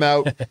that came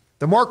out,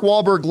 the Mark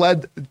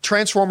Wahlberg-led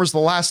Transformers The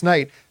Last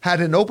Night,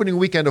 had an opening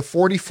weekend of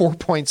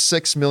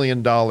 $44.6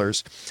 million,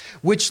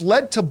 which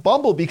led to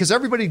Bumblebee, because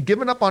everybody had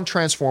given up on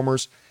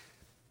Transformers.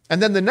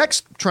 And then the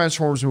next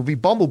Transformers movie,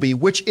 Bumblebee,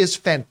 which is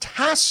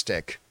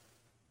fantastic,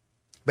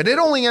 but it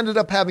only ended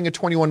up having a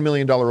 $21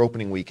 million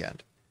opening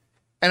weekend.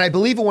 And I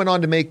believe it went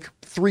on to make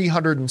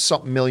 300 and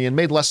something million,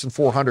 made less than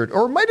 400,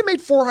 or it might have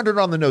made 400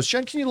 on the nose.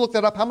 Jen, can you look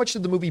that up? How much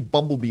did the movie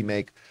Bumblebee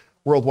make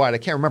worldwide? I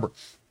can't remember.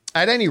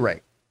 At any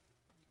rate.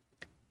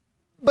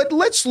 But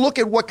let's look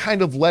at what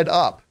kind of led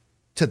up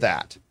to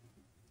that.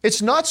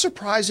 It's not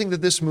surprising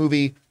that this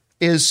movie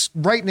is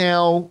right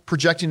now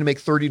projecting to make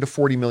 $30 to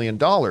 $40 million,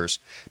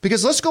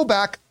 because let's go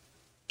back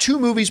 2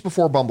 movies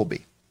before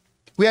Bumblebee.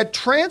 We had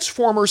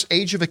Transformers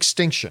Age of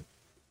Extinction.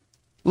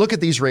 Look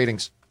at these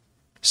ratings.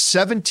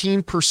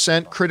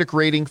 17% critic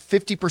rating,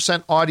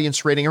 50%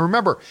 audience rating. And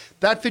remember,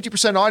 that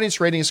 50% audience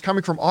rating is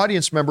coming from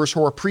audience members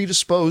who are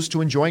predisposed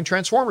to enjoying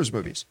Transformers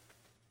movies.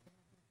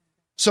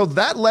 So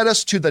that led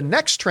us to the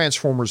next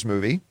Transformers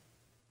movie,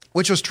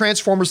 which was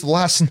Transformers The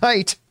Last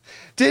Night,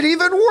 did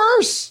even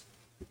worse.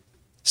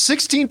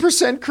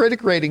 16%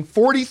 critic rating,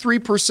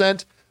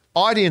 43%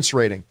 audience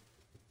rating.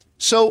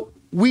 So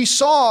we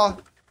saw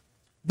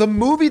the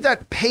movie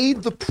that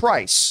paid the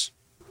price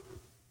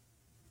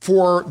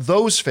for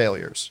those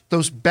failures,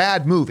 those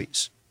bad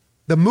movies.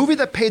 The movie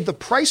that paid the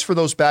price for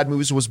those bad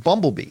movies was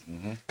Bumblebee,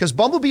 because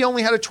Bumblebee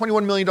only had a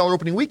 $21 million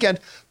opening weekend.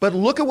 But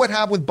look at what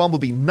happened with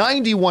Bumblebee.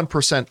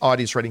 91%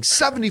 audience rating,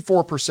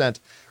 74%,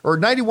 or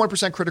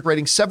 91% critic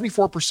rating,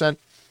 74%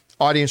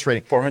 audience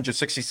rating.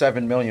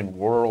 467 million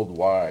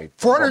worldwide.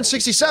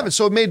 467.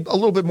 So it made a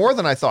little bit more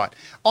than I thought.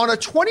 On a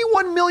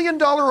 $21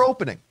 million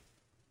opening.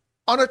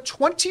 On a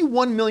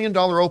 $21 million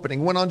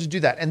opening, went on to do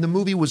that. And the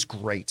movie was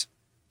great.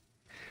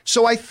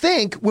 So I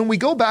think when we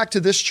go back to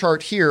this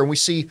chart here and we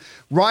see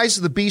Rise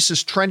of the Beast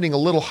is trending a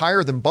little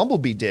higher than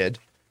Bumblebee did,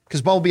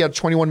 because Bumblebee had a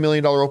 $21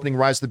 million opening,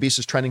 Rise of the Beast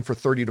is trending for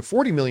 $30 to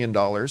 $40 million.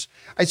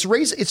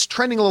 It's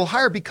trending a little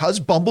higher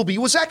because Bumblebee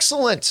was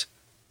excellent.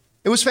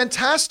 It was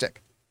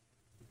fantastic.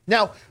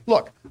 Now,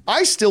 look,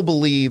 I still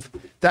believe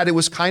that it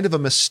was kind of a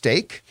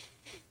mistake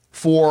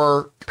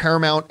for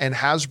Paramount and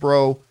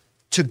Hasbro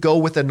to go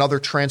with another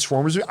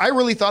Transformers. I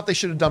really thought they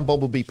should have done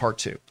Bumblebee Part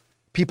 2.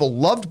 People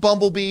loved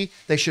Bumblebee.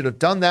 They should have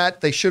done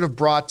that. They should have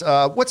brought,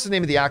 what's the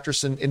name of the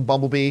actress in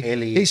Bumblebee?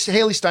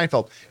 Haley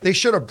Steinfeld. They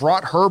should have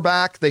brought her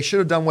back. They should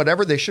have done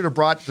whatever. They should have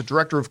brought the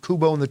director of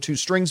Kubo and the Two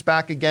Strings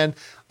back again.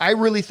 I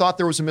really thought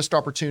there was a missed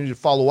opportunity to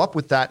follow up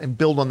with that and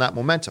build on that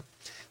momentum.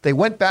 They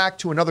went back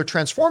to another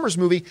Transformers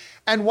movie.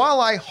 And while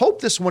I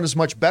hope this one is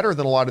much better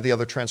than a lot of the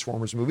other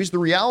Transformers movies, the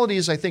reality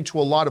is, I think, to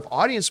a lot of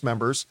audience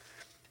members,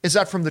 is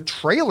that from the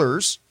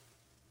trailers,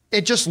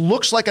 it just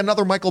looks like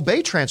another Michael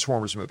Bay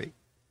Transformers movie.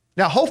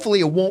 Now,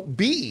 hopefully it won't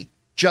be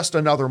just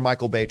another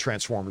Michael Bay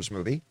Transformers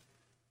movie,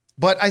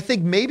 but I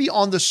think maybe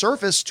on the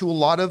surface to a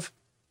lot of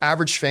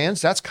average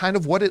fans, that's kind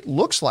of what it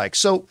looks like.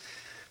 So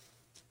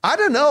I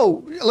don't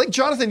know, like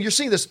Jonathan, you're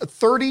seeing this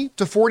 $30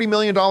 to $40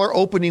 million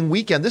opening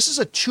weekend. This is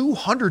a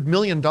 $200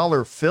 million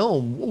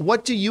film.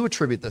 What do you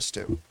attribute this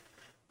to?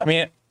 I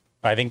mean,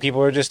 I think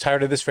people are just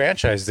tired of this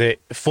franchise. They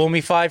fool me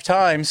 5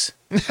 times,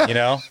 you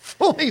know?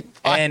 Fool me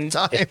 5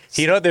 times.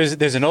 You know,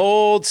 there's an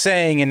old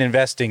saying in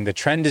investing, the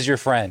trend is your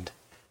friend.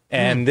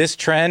 And this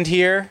trend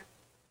here,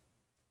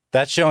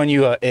 that's showing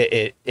you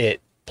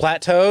it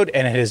plateaued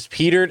and it has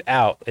petered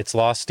out. It's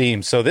lost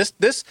steam. So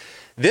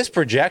this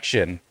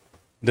projection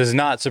does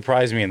not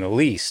surprise me in the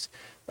least.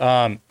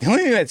 The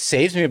only thing that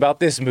saves me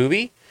about this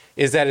movie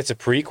is that it's a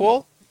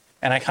prequel.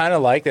 And I kind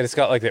of like that it's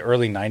got like the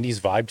early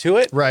 90s vibe to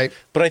it. Right.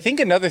 But I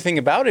think another thing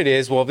about it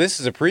is, well, if this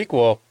is a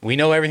prequel, we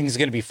know everything's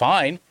going to be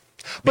fine.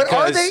 But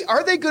are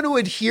they going to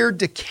adhere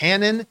to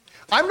canon?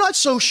 I'm not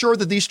so sure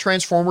that these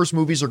Transformers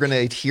movies are going to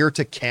adhere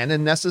to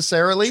canon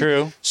necessarily.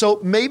 True.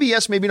 So maybe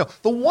yes, maybe no.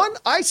 The one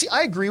I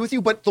agree with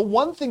you, but the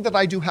one thing that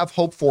I do have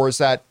hope for is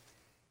that,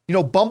 you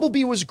know,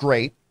 Bumblebee was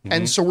great.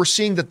 And so we're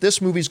seeing that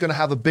this movie is going to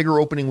have a bigger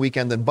opening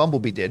weekend than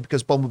Bumblebee did,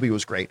 because Bumblebee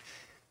was great.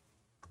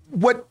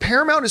 What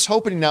Paramount is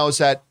hoping now is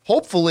that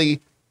hopefully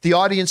the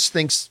audience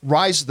thinks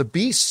Rise of the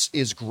Beasts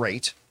is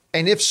great.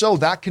 And if so,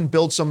 that can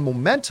build some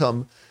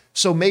momentum.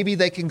 So maybe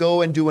they can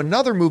go and do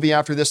another movie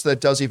after this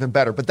that does even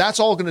better. But that's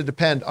all going to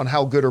depend on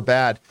how good or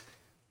bad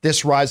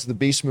this Rise of the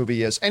Beast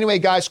movie is. Anyway,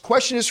 guys,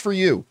 question is for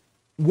you.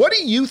 What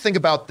do you think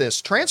about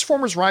this?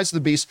 Transformers Rise of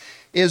the Beast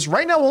is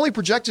right now only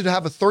projected to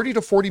have a $30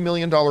 to $40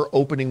 million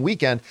opening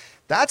weekend.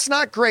 That's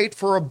not great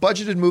for a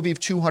budgeted movie of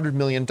 $200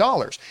 million.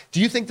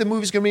 Do you think the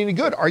movie's going to be any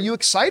good? Are you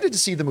excited to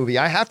see the movie?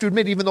 I have to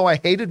admit, even though I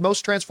hated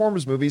most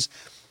Transformers movies,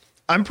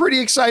 I'm pretty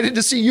excited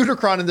to see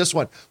Unicron in this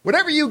one.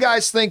 Whatever you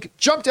guys think,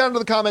 jump down to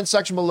the comment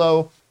section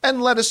below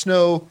and let us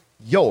know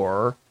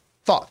your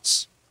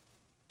thoughts.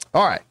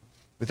 All right,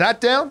 with that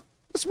down,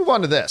 let's move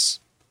on to this.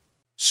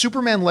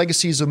 Superman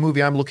Legacy is a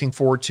movie I'm looking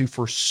forward to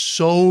for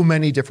so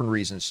many different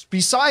reasons,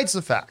 besides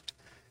the fact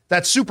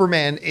that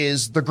Superman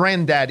is the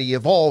granddaddy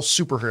of all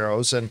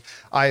superheroes, and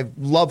I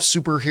love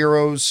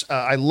superheroes.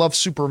 I love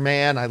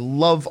Superman. I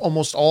love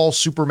almost all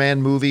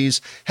Superman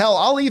movies. Hell,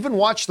 I'll even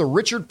watch the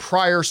Richard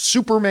Pryor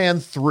Superman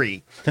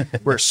 3,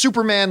 where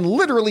Superman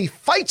literally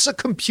fights a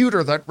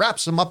computer that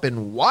wraps him up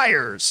in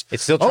wires. It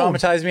still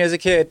traumatized me as a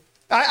kid.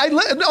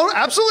 No,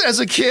 absolutely. As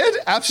a kid,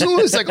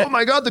 absolutely. It's like, oh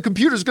my God, the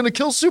computer's going to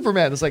kill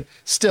Superman. It's like,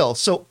 still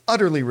so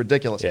utterly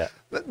ridiculous. Yeah.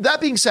 That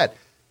being said,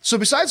 so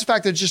besides the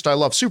fact that just I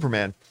love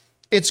Superman,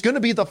 it's going to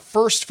be the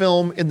first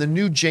film in the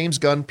new James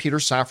Gunn, Peter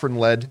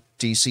Safran-led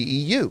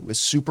DCEU, is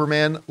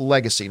Superman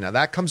Legacy. Now,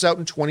 that comes out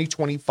in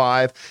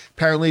 2025.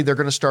 Apparently, they're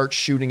going to start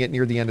shooting it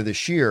near the end of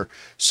this year.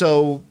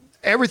 So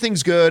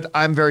everything's good.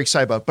 I'm very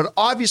excited about it. But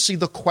obviously,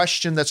 the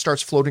question that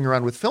starts floating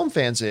around with film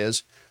fans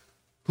is,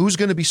 who's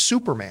going to be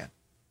Superman?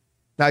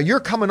 Now,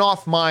 you're coming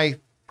off my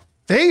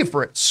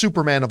favorite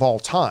Superman of all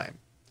time,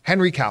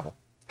 Henry Cavill.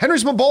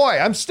 Henry's my boy.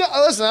 I'm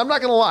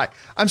not going to lie.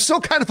 I'm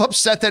still kind of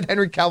upset that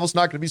Henry Cavill's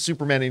not going to be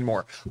Superman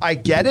anymore. I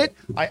get it.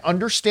 I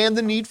understand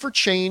the need for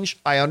change.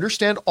 I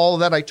understand all of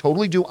that. I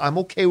totally do. I'm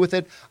okay with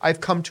it.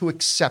 I've come to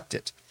accept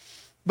it.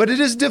 But it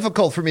is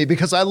difficult for me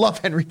because I love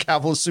Henry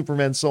Cavill as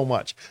Superman so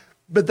much.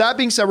 But that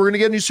being said, we're going to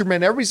get a new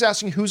Superman. Everybody's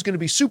asking who's going to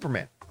be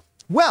Superman.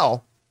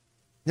 Well,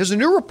 there's a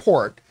new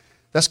report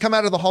that's come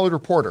out of the Hollywood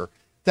Reporter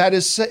that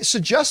is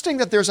suggesting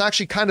that there's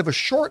actually kind of a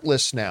short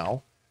list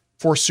now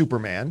for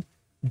Superman,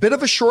 bit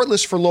of a short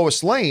list for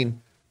Lois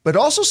Lane, but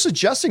also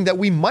suggesting that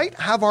we might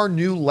have our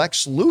new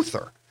Lex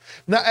Luthor.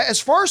 Now, as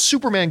far as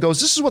Superman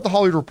goes, this is what the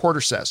Hollywood Reporter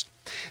says.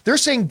 They're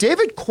saying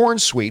David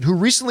Cornsweet, who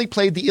recently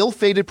played the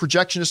ill-fated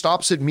projectionist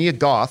opposite Mia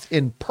Goth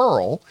in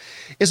Pearl,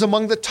 is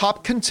among the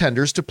top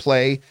contenders to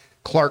play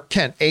Clark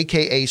Kent,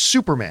 aka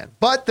Superman.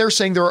 But they're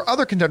saying there are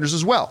other contenders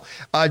as well.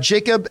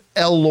 Jacob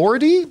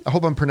Elordi, I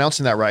hope I'm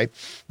pronouncing that right,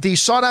 the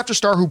sought-after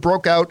star who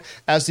broke out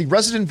as the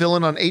resident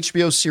villain on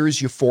HBO's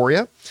series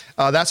Euphoria.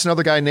 That's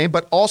another guy named,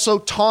 but also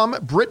Tom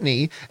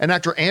Brittany and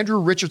actor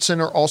Andrew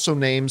Richardson are also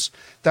names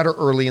that are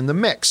early in the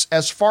mix.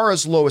 As far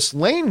as Lois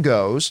Lane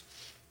goes,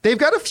 they've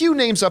got a few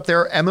names up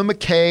there. Emma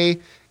McKay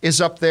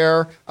is up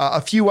there, a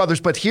few others,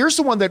 but here's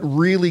the one that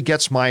really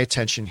gets my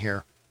attention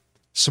here.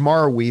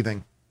 Samara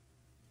Weaving.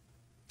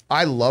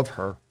 I love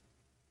her.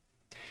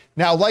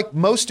 Now, like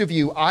most of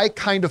you, I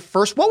kind of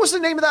first, what was the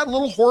name of that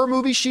little horror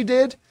movie she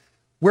did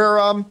where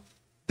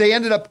they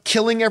ended up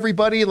killing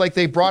everybody? Like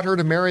they brought her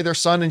to marry their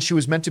son and she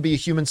was meant to be a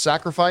human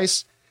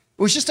sacrifice.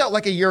 It was just out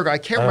like a year ago. I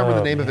can't remember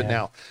the name of it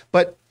now.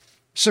 But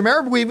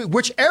Samara Weaving,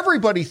 which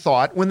everybody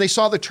thought when they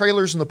saw the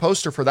trailers and the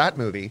poster for that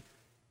movie,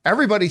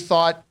 everybody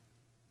thought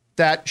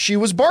that she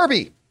was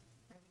Barbie.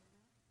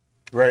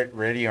 Right,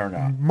 Ready or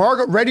Not.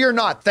 Margot, Ready or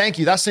Not. Thank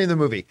you. That's the name of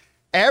the movie.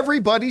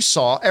 Everybody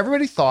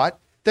thought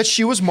that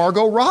she was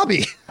Margot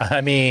Robbie.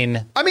 I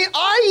mean,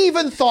 I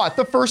even thought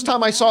the first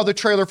time I saw the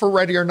trailer for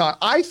Ready or Not,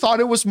 I thought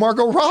it was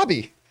Margot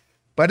Robbie,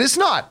 but it's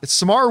not. It's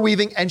Samara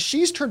Weaving, and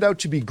she's turned out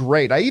to be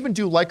great. I even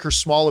do like her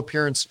small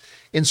appearance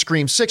in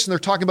Scream 6, and they're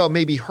talking about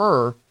maybe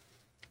her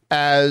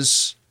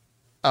as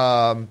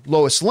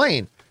Lois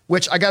Lane,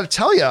 which I got to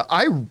tell you,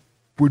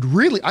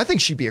 I think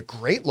she'd be a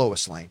great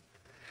Lois Lane.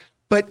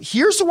 But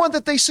here's the one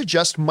that they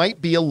suggest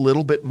might be a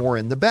little bit more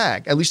in the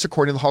bag, at least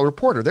according to the Hollywood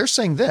Reporter. They're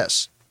saying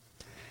this,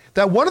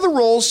 that one of the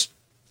roles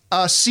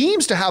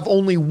seems to have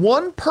only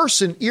one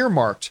person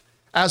earmarked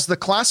as the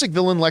classic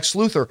villain Lex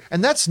Luthor,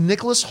 and that's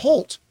Nicholas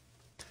Hoult.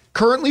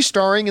 Currently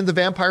starring in the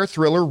vampire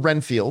thriller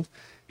Renfield,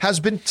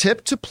 has been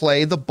tipped to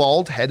play the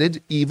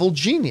bald-headed evil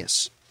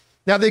genius.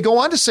 Now, they go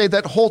on to say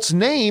that Hoult's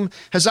name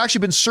has actually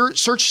been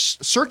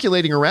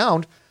circulating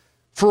around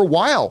for a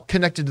while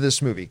connected to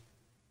this movie.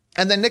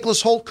 And then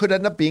Nicholas Hoult could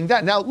end up being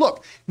that. Now,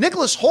 look,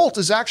 Nicholas Hoult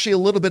is actually a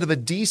little bit of a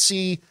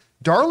DC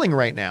darling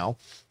right now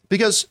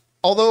because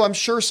although I'm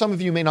sure some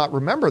of you may not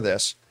remember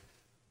this,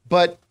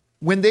 but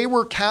when they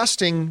were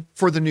casting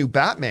for the new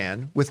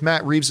Batman with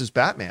Matt Reeves as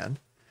Batman,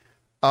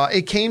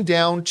 it came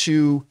down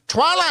to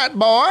Twilight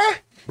Boy,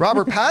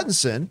 Robert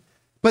Pattinson,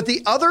 but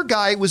the other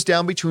guy it was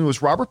down between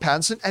was Robert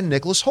Pattinson and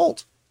Nicholas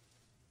Hoult.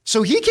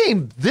 So he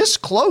came this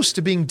close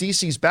to being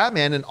DC's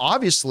Batman, and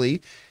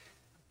obviously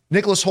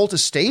Nicholas Hoult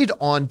has stayed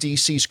on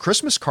DC's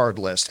Christmas card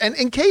list. And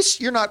in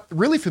case you're not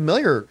really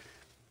familiar,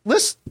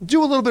 let's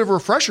do a little bit of a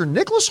refresher.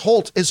 Nicholas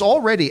Hoult is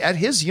already, at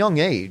his young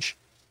age,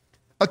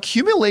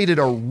 accumulated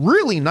a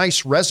really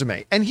nice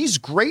resume, and he's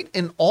great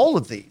in all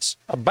of these.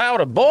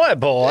 About a boy.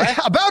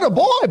 About a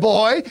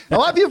boy. A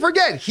lot of people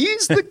forget,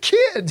 he's the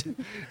kid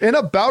in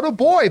About a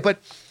Boy. But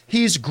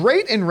He's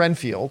great in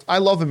Renfield. I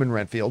love him in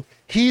Renfield.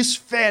 He's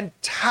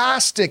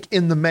fantastic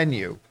in The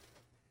Menu.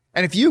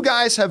 And if you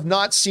guys have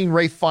not seen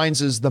Ralph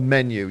Fiennes' The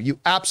Menu, you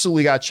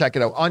absolutely got to check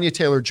it out. Anya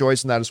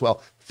Taylor-Joy's in that as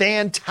well.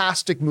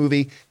 Fantastic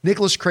movie.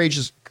 Nicholas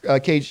Hoult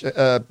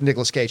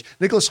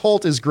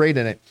is great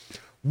in it.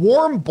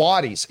 Warm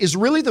Bodies is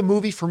really the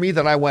movie for me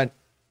that I went,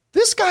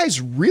 this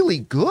guy's really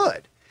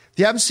good. If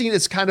you haven't seen it,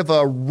 it's kind of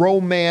a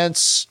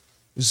romance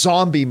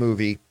zombie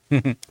movie.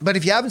 But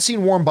if you haven't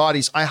seen Warm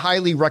Bodies, I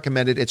highly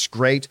recommend it. It's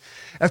great.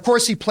 And of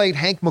course, he played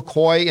Hank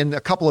McCoy in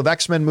a couple of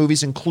X-Men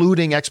movies,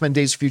 including X-Men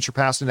Days of Future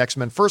Past and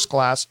X-Men First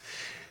Class.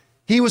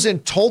 He was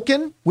in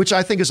Tolkien, which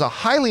I think is a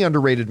highly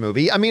underrated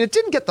movie. I mean, it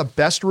didn't get the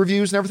best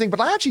reviews and everything,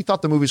 but I actually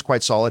thought the movie was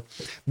quite solid.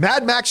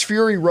 Mad Max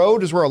Fury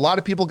Road is where a lot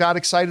of people got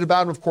excited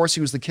about him. Of course, he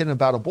was the kid in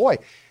About a Boy.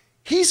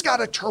 He's got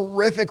a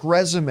terrific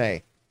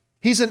resume.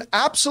 He's an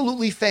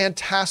absolutely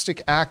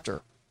fantastic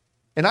actor.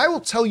 And I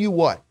will tell you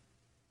what,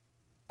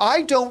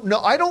 I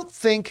don't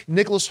think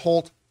Nicholas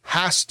Hoult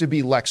has to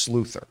be Lex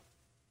Luthor.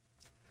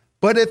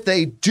 But if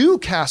they do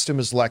cast him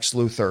as Lex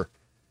Luthor,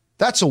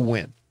 that's a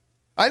win.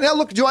 Now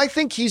look, do I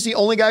think he's the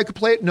only guy who could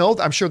play it? No,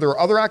 I'm sure there are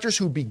other actors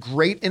who'd be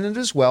great in it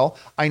as well.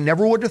 I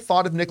never would have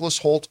thought of Nicholas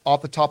Hoult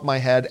off the top of my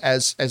head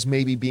as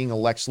maybe being a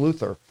Lex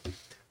Luthor.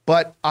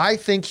 But I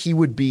think he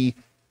would be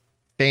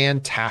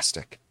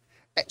fantastic.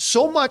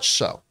 So much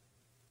so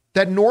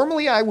that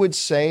normally I would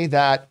say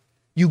that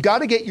you got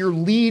to get your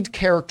lead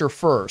character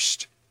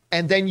first,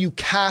 and then you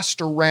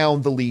cast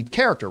around the lead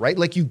character, right?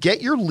 Like you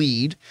get your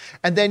lead,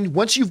 and then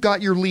once you've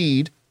got your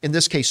lead, in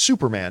this case,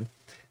 Superman,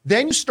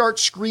 then you start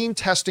screen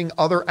testing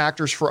other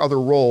actors for other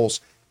roles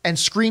and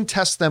screen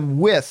test them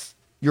with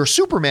your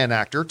Superman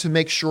actor to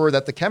make sure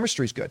that the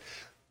chemistry is good.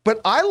 But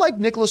I like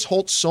Nicholas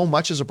Hoult so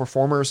much as a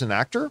performer, as an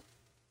actor,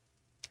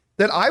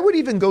 that I would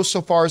even go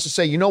so far as to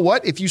say, you know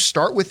what? If you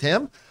start with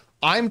him,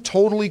 I'm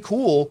totally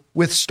cool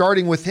with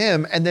starting with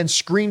him and then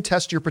screen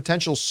test your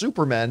potential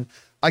Superman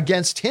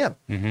against him.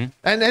 Mm-hmm.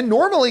 And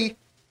normally,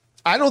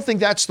 I don't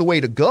think that's the way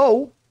to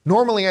go.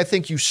 Normally, I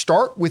think you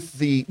start with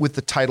the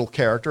title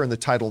character and the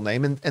title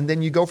name, and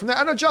then you go from there. I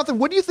don't know, Jonathan,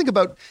 what do you think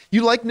about,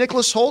 you like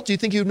Nicholas Hoult? Do you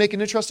think he would make an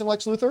interesting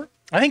Lex Luthor?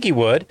 I think he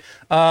would.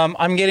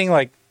 I'm getting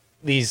like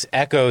these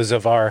echoes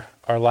of our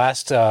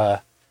last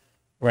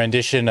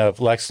rendition of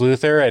Lex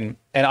Luthor,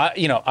 and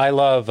I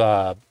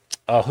love.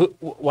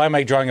 Why am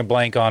I drawing a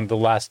blank on the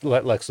last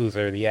Lex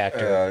Luthor, the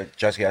actor?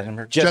 Jesse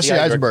Eisenberg. Jesse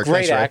Eisenberg,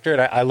 great actor,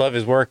 and I love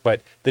his work,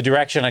 but the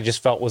direction I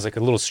just felt was like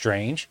a little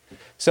strange.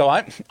 So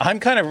I'm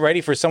kind of ready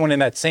for someone in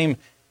that same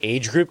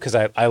age group, because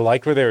I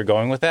liked where they were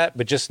going with that,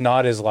 but just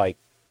not as like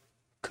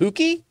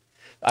kooky.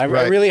 I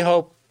really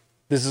hope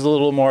this is a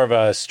little more of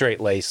a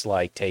straight lace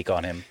like take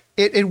on him.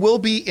 It will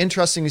be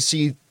interesting to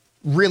see,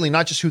 really,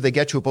 not just who they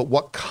get to it, but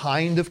what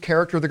kind of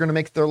character they're going to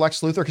make their Lex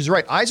Luthor. Because you're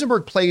right,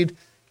 Eisenberg played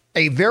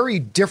a very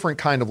different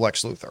kind of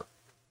Lex Luthor,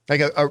 like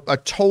a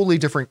totally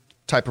different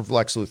type of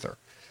Lex Luthor.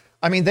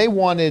 I mean, they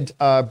wanted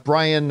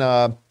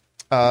Brian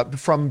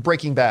from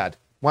Breaking Bad.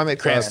 Why am I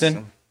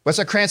Cranston? What's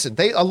that? Cranston.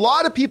 A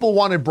lot of people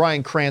wanted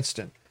Bryan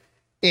Cranston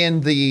in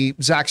the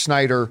Zack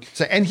Snyder,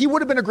 and he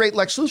would have been a great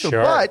Lex Luthor.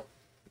 Sure.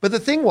 But the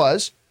thing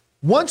was,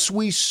 once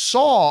we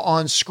saw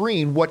on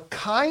screen what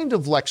kind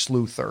of Lex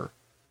Luthor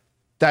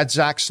that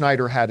Zack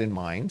Snyder had in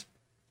mind,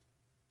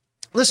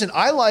 listen,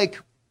 I like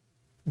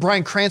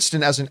Bryan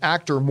Cranston as an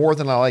actor more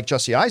than I like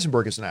Jesse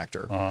Eisenberg as an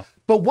actor. Uh-huh.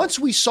 But once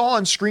we saw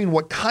on screen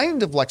what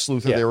kind of Lex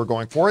Luthor they were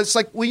going for, it's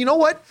like, well, you know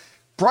what?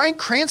 Bryan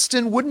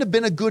Cranston wouldn't have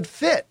been a good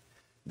fit.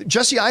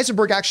 Jesse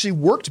Eisenberg actually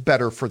worked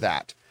better for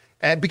that,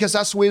 and because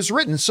that's the way it was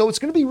written. So it's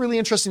going to be really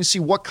interesting to see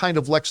what kind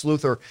of Lex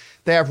Luthor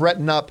they have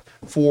written up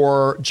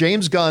for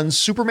James Gunn's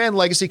Superman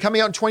Legacy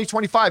coming out in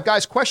 2025.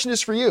 Guys, question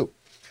is for you.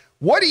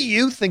 What do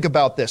you think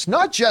about this?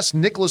 Not just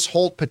Nicholas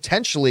Hoult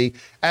potentially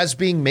as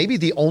being maybe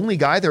the only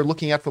guy they're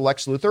looking at for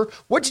Lex Luthor.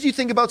 What did you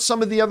think about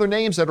some of the other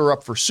names that are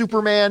up for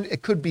Superman?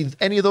 It could be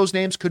any of those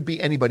names, could be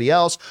anybody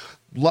else.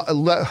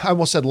 I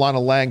almost said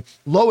Lana Lang.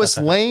 Lois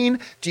Lane,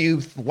 do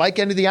you like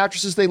any of the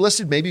actresses they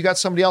listed? Maybe you got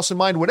somebody else in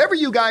mind. Whatever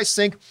you guys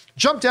think,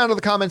 jump down to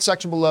the comment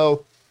section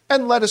below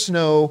and let us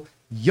know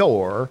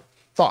your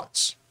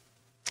thoughts.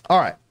 All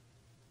right,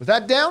 with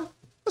that down,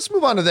 let's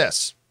move on to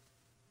this.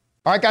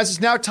 All right, guys, it's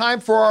now time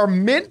for our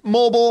Mint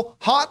Mobile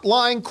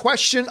hotline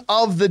question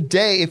of the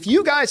day. If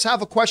you guys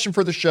have a question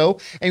for the show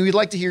and you'd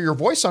like to hear your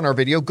voice on our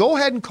video, go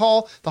ahead and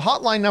call the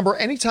hotline number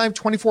anytime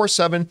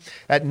 24/7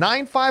 at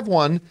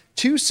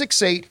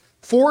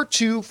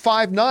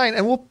 951-268-4259,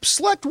 and we'll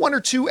select one or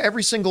two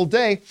every single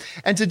day.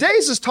 And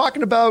today's is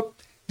talking about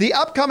the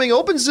upcoming,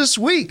 opens this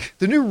week,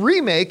 the new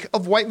remake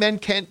of White Men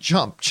Can't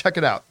Jump. Check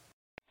it out.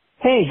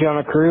 Hey,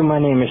 Jonah Crew. My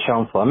name is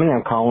Sean Fleming.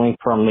 I'm calling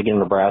from Lincoln,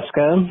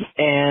 Nebraska.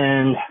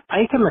 And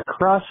I came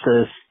across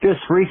this just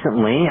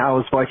recently. I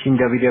was watching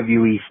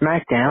WWE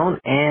SmackDown,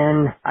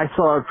 and I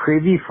saw a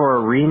preview for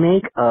a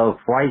remake of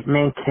White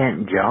Men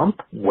Can't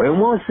Jump. When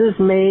was this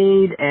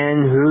made,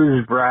 and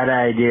whose bright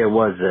idea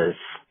was this?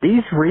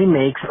 these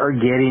remakes are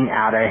getting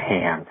out of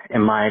hand,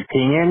 in my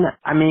opinion.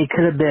 I mean, it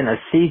could have been a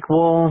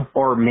sequel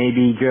or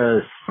maybe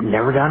just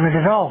never done it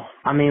at all.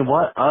 I mean,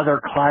 what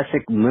other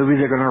classic movies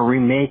are going to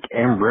remake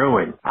and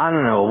ruin? I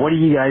don't know. What do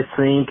you guys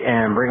think?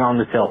 And bring on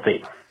the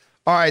filthy.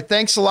 All right,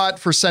 thanks a lot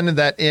for sending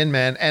that in,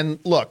 man. And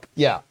look,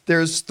 yeah,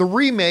 there's the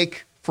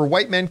remake for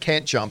White Men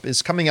Can't Jump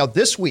is coming out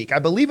this week. I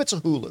believe it's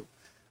a Hulu.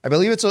 I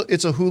believe it's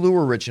a Hulu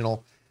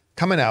original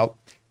coming out.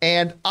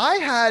 And I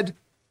had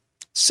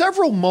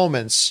several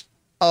moments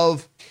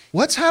of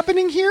what's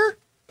happening here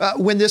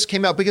when this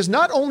came out, because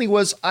not only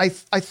was I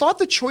thought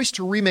the choice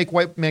to remake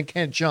White Men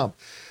Can't Jump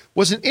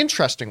was an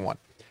interesting one.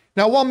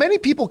 Now, while many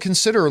people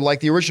consider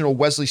like the original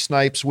Wesley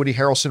Snipes, Woody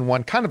Harrelson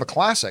one kind of a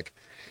classic,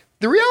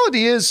 the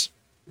reality is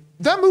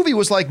that movie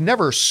was like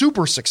never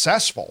super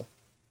successful.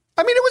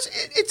 I mean,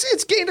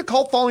 it's gained a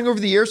cult following over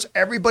the years.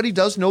 Everybody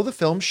does know the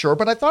film, sure,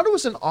 but I thought it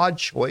was an odd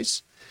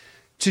choice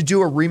to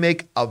do a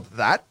remake of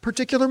that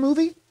particular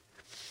movie.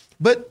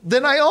 But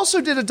then I also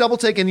did a double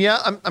take, and yeah,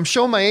 I'm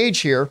showing my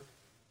age here,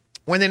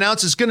 when they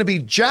announced it's going to be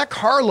Jack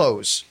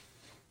Harlow's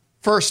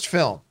first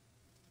film.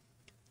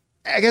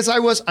 I guess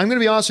I'm going to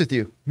be honest with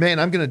you. Man,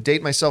 I'm going to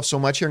date myself so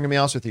much here. I'm going to be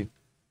honest with you.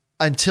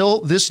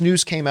 Until this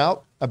news came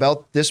out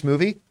about this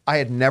movie, I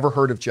had never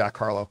heard of Jack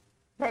Harlow.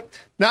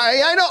 Now,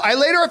 I know.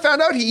 I found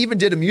out he even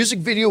did a music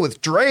video with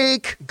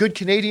Drake, good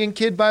Canadian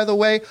kid, by the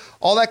way,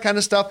 all that kind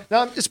of stuff.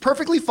 Now, it's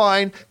perfectly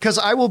fine, because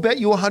I will bet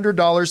you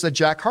 $100 that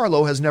Jack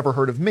Harlow has never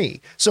heard of me.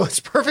 So it's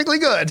perfectly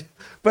good.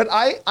 But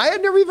I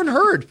had never even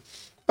heard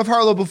of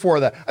Harlow before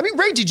that. I mean,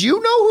 Ray, did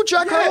you know who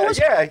Jack Harlow was?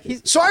 Yeah.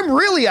 So I'm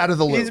really out of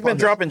the loop. He's been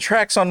dropping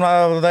tracks on the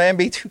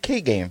NBA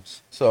 2K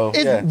games. So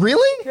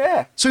Really?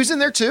 Yeah. So he's in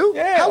there too?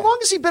 Yeah. How long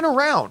has he been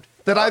around?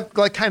 That I've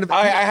like kind of...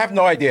 I have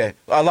no idea.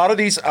 A lot of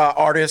these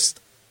artists...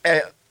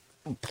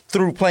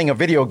 through playing a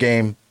video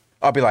game,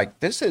 I'll be like,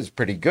 this is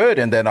pretty good.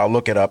 And then I'll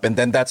look it up. And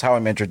then that's how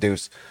I'm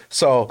introduced.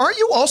 So aren't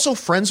you also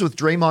friends with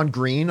Draymond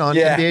Green on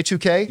NBA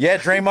 2K? Yeah,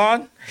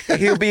 Draymond.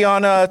 He'll be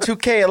on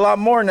 2K a lot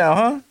more now,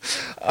 huh?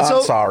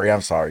 I'm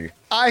sorry.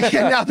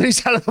 Now that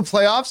he's out of the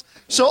playoffs.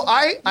 So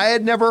I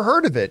had never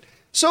heard of it.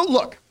 So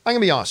look, I'm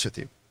going to be honest with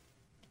you.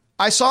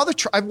 I saw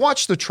I've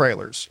watched the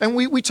trailers, and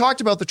we talked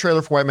about the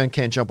trailer for White Men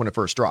Can't Jump when it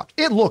first dropped.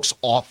 It looks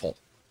awful.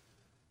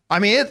 I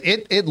mean,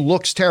 it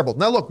looks terrible.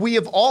 Now, look, we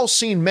have all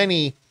seen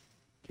many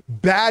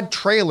bad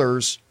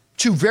trailers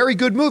to very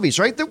good movies,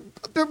 right? There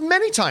are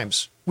many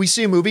times we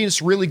see a movie and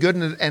it's really good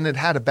and it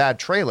had a bad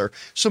trailer.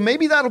 So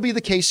maybe that'll be the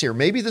case here.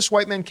 Maybe this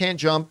White Men Can't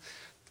Jump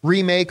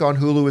remake on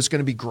Hulu is going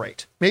to be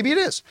great. Maybe it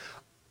is.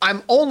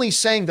 I'm only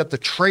saying that the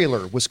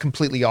trailer was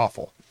completely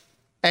awful.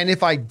 And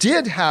if I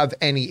did have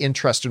any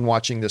interest in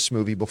watching this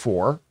movie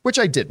before, which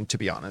I didn't, to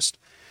be honest,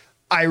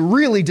 I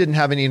really didn't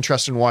have any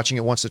interest in watching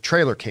it once the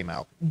trailer came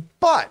out.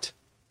 But,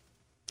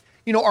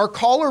 you know, our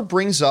caller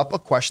brings up a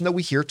question that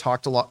we hear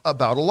talked about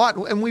a lot,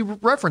 and we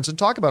reference and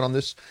talk about on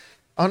this,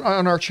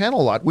 on our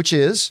channel a lot, which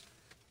is,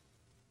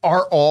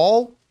 are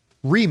all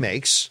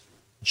remakes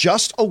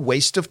just a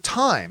waste of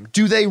time?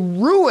 Do they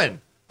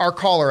ruin, our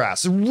caller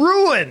asks,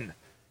 ruin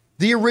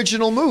the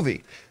original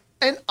movie?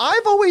 And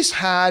I've always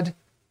had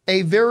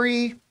a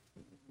very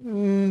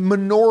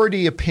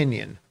minority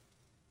opinion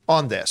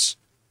on this.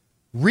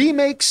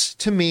 Remakes,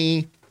 to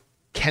me,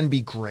 can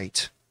be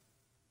great.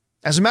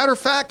 As a matter of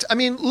fact, I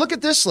mean, look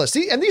at this list.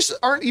 And these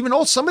aren't even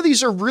old. Some of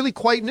these are really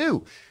quite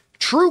new.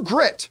 True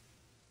Grit,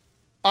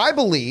 I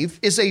believe,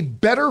 is a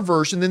better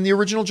version than the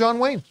original John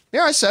Wayne.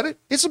 Yeah, I said it.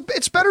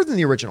 It's better than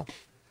the original.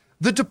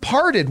 The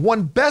Departed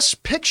won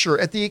Best Picture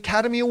at the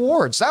Academy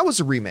Awards. That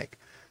was a remake.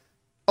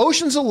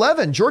 Ocean's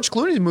 11, George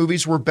Clooney's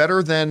movies were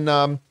better than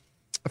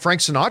Frank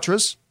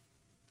Sinatra's.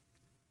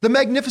 The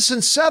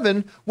Magnificent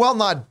Seven, while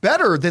not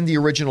better than the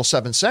original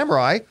Seven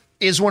Samurai,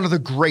 is one of the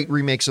great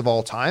remakes of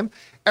all time.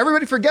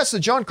 Everybody forgets that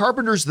John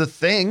Carpenter's The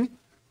Thing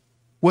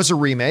was a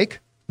remake.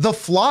 The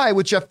Fly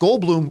with Jeff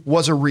Goldblum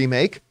was a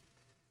remake.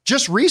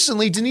 Just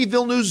recently, Denis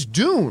Villeneuve's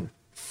Dune,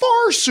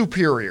 far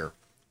superior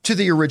to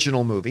the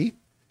original movie.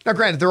 Now,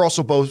 granted, they're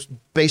also both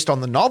based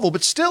on the novel,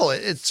 but still,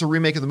 it's a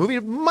remake of the movie.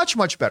 Much,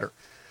 much better.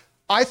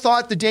 I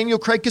thought the Daniel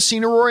Craig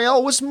Casino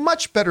Royale was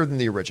much better than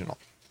the original.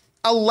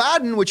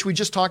 Aladdin, which we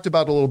just talked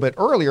about a little bit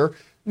earlier.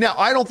 Now,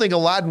 I don't think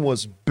Aladdin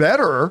was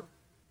better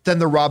than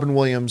the Robin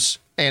Williams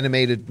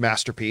animated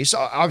masterpiece.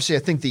 Obviously, I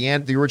think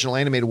the original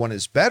animated one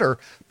is better,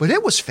 but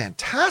it was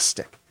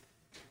fantastic.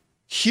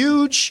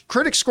 Huge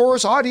critic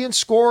scores, audience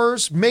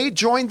scores,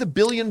 joined the $1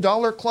 billion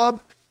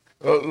club.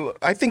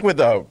 I think with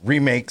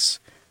remakes,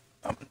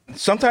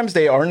 sometimes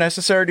they are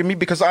necessary to me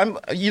because I'm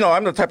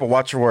the type of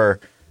watcher where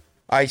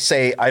I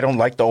say I don't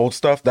like the old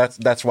stuff.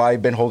 That's why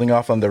I've been holding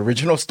off on the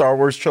original Star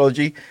Wars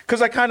trilogy,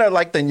 because I kind of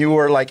like the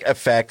newer like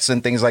effects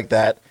and things like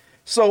that.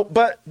 So,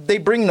 but they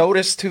bring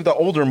notice to the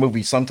older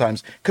movies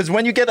sometimes, because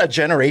when you get a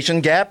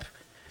generation gap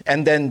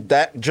and then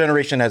that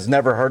generation has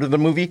never heard of the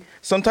movie,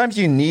 sometimes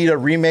you need a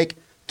remake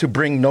to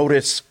bring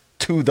notice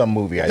to the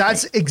movie.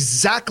 That's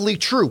exactly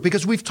true,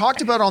 because we've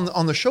talked about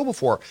on the show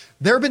before.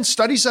 There have been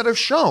studies that have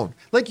shown,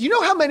 like, you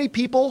know how many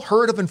people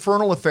heard of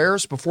Infernal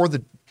Affairs before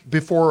the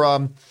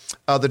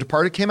The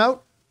Departed came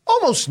out?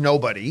 Almost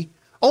nobody.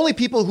 Only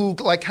people who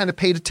like kind of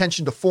paid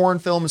attention to foreign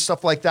film and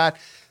stuff like that.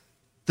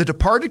 The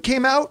Departed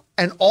came out,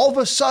 and all of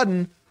a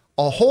sudden,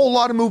 a whole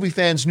lot of movie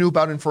fans knew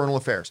about Infernal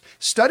Affairs.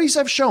 Studies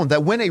have shown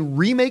that when a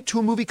remake to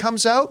a movie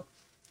comes out,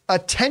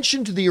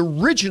 attention to the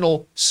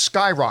original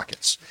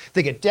skyrockets.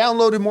 They get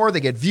downloaded more, they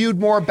get viewed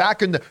more.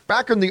 Back in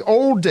the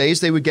old days,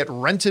 they would get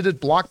rented at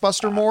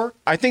Blockbuster more.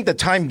 I think the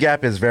time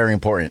gap is very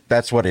important.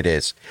 That's what it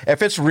is.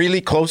 If it's really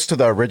close to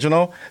the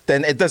original,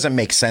 then it doesn't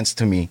make sense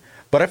to me.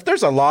 But if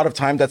there's a lot of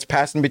time that's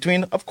passed in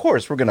between, of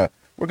course we're gonna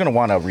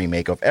want a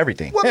remake of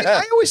everything. Well,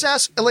 I always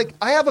ask, like,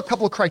 I have a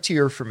couple of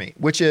criteria for me,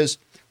 which is,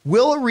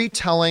 will a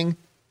retelling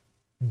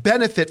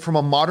benefit from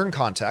a modern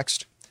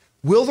context?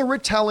 Will the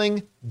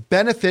retelling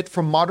benefit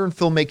from modern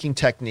filmmaking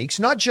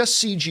techniques, not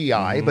just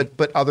CGI,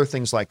 but other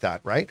things like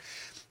that, right?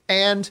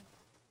 And,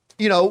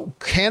 you know,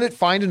 can it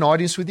find an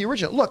audience with the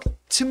original? Look,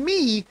 to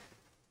me,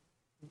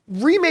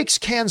 remakes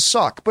can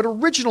suck, but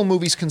original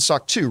movies can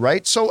suck too,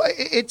 right? So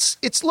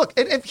it's look,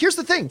 and here's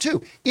the thing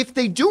too. If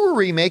they do a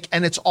remake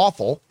and it's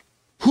awful,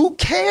 who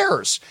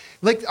cares?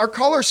 Like our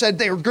caller said,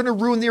 they were going to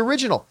ruin the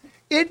original.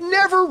 It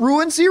never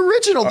ruins the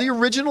original. The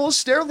original is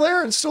still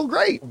there and still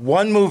great.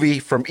 One movie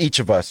from each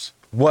of us.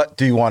 What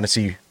do you want to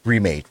see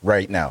remade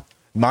right now?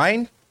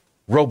 Mine,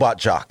 Robot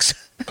Jocks.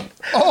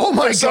 Oh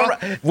my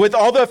God. With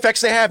all the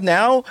effects they have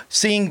now,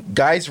 seeing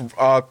guys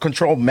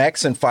control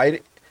mechs and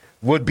fight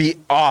would be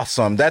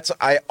awesome.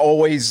 I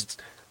always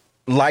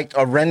liked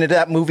rented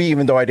that movie,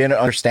 even though I didn't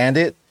understand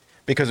it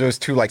because it was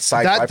too like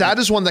sci-fi. That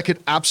is one that could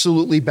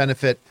absolutely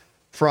benefit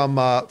from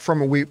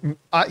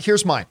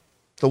here's mine.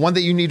 The one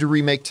that you need to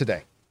remake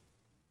today.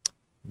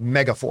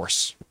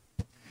 Megaforce.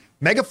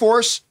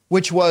 Megaforce,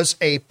 which was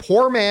a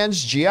poor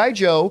man's G.I.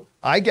 Joe.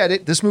 I get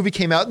it. This movie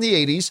came out in the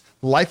 80s.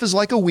 Life is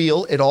like a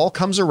wheel. It all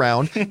comes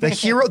around. The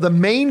hero, the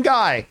main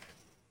guy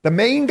in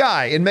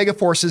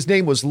Megaforce, his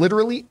name was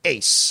literally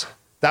Ace.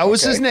 That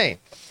was his name.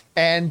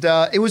 And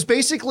it was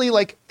basically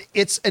like,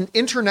 it's an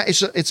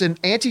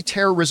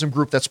anti-terrorism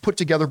group that's put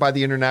together by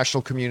the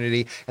international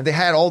community. And they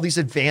had all these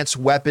advanced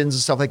weapons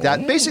and stuff like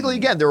that. Basically,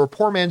 again, they were a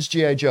poor man's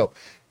G.I. Joe.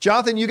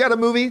 Jonathan, you got a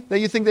movie that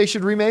you think they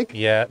should remake?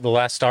 Yeah, The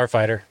Last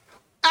Starfighter.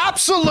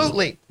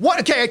 Absolutely. What?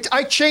 Okay,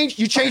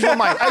 you changed my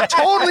mind. I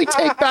totally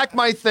take back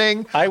my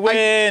thing. I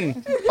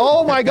win.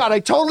 Oh my God, I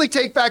totally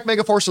take back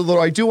Megaforce a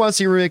little. I do want to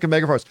see a remake of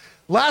Megaforce.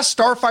 Last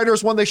Starfighter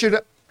is one they should,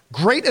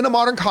 great in a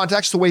modern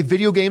context, the way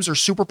video games are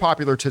super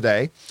popular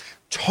today.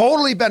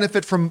 Totally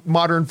benefit from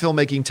modern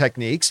filmmaking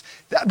techniques.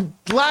 I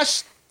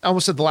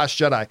almost said The Last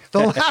Jedi.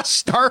 The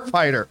Last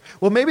Starfighter.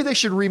 Well, maybe they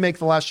should remake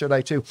The Last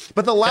Jedi too.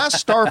 But The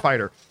Last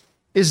Starfighter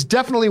is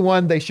definitely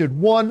one they should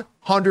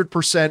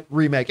 100%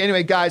 remake.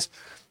 Anyway, guys,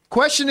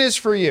 question is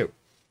for you.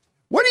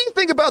 What do you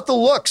think about the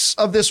looks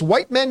of this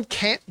White Men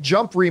Can't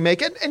Jump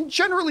remake? And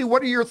generally,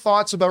 what are your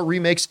thoughts about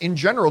remakes in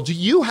general? Do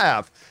you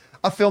have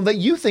a film that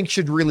you think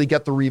should really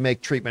get the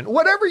remake treatment?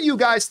 Whatever you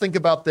guys think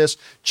about this,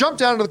 jump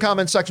down to the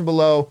comment section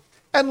below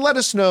and let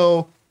us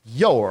know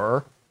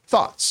your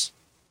thoughts.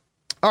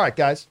 All right,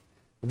 guys,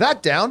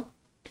 that down.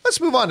 Let's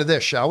move on to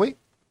this, shall we?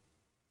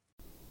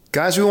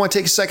 Guys, we want to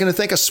take a second to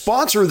thank a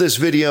sponsor of this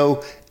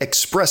video,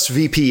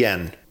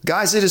 ExpressVPN.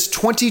 Guys, it is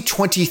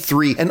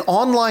 2023, and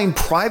online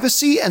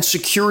privacy and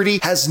security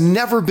has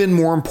never been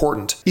more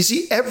important. You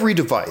see, every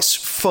device,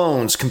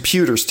 phones,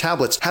 computers,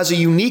 tablets, has a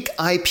unique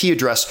IP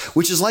address,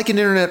 which is like an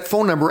internet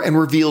phone number and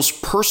reveals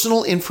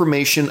personal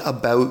information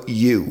about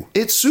you.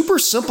 It's super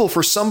simple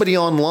for somebody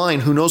online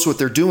who knows what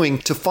they're doing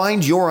to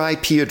find your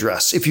IP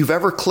address if you've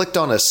ever clicked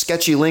on a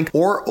sketchy link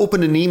or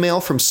opened an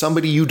email from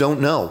somebody you don't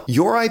know.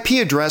 Your IP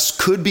address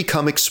could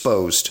become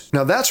exposed.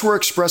 Now that's where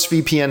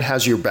ExpressVPN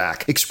has your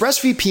back.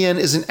 ExpressVPN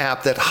is an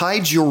app that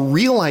hides your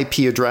real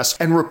IP address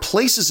and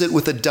replaces it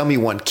with a dummy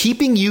one,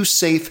 keeping you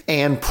safe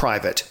and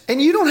private.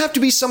 And you don't have to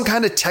be some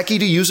kind of techie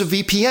to use a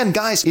VPN.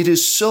 Guys, it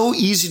is so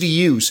easy to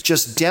use.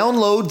 Just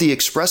download the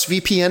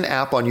ExpressVPN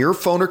app on your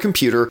phone or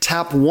computer,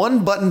 tap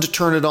one button to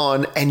turn it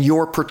on, and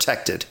you're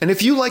protected. And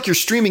if you like your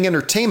streaming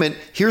entertainment,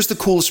 here's the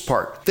coolest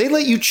part. They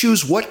let you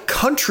choose what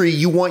country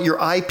you want your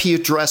IP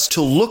address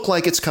to look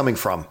like it's coming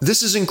from.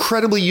 This is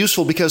incredibly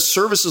useful because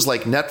services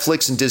like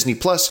Netflix and Disney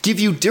Plus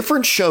give you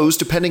different shows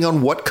depending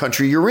on what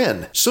country you're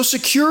in. So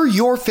secure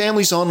your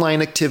family's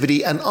online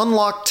activity and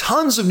unlock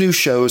tons of new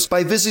shows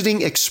by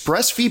visiting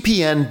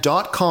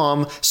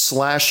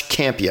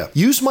expressvpn.com/Campia.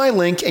 Use my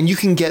link and you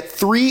can get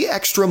 3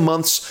 extra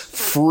months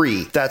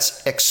free.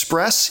 That's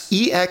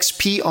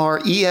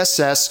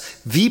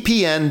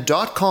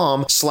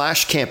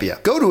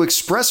expressvpn.com/Campia. Go to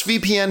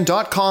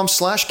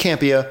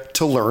expressvpn.com/Campia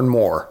to learn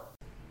more.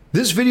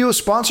 This video is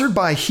sponsored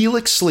by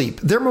Helix Sleep.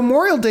 Their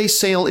Memorial Day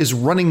sale is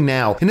running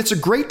now, and it's a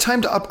great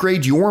time to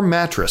upgrade your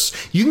mattress.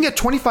 You can get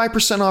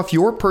 25% off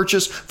your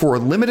purchase for a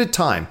limited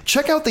time.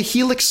 Check out the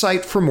Helix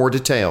site for more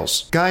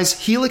details.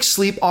 Guys, Helix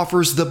Sleep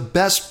offers the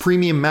best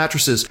premium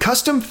mattresses,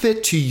 custom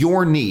fit to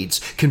your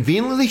needs,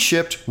 conveniently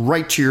shipped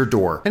right to your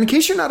door. And in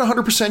case you're not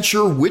 100%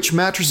 sure which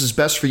mattress is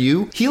best for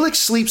you, Helix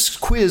Sleep's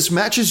quiz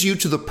matches you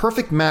to the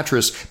perfect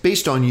mattress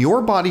based on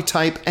your body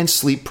type and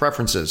sleep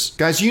preferences.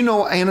 Guys, you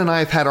know Ann and I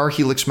have had our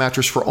Helix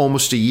mattress for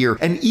almost a year,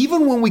 and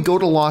even when we go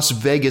to Las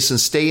Vegas and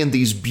stay in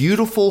these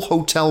beautiful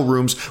hotel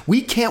rooms,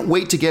 we can't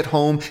wait to get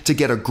home to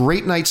get a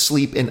great night's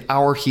sleep in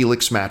our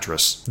Helix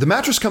mattress. The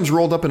mattress comes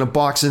rolled up in a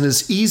box and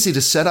is easy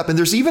to set up, and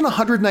there's even a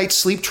 100-night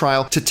sleep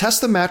trial to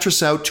test the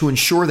mattress out to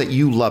ensure that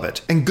you love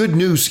it. And good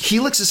news,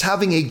 Helix is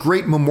having a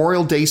great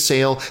Memorial Day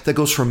sale that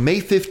goes from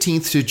May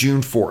 15th to June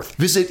 4th.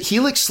 Visit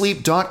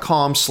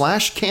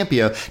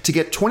helixsleep.com/Campia to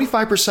get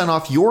 25%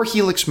 off your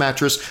Helix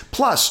mattress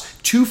plus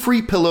 2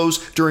 free pillows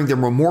during their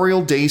Memorial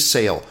Day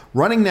sale,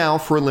 running now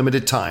for a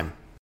limited time.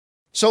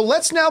 So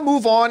let's now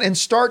move on and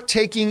start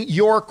taking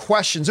your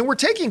questions. And we're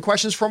taking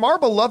questions from our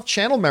beloved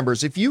channel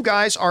members. If you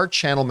guys are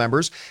channel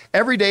members,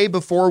 every day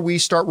before we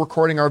start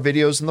recording our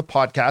videos in the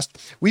podcast,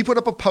 we put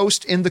up a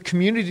post in the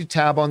community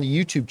tab on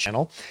the YouTube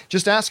channel,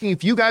 just asking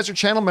if you guys are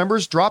channel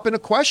members, drop in a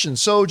question.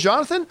 So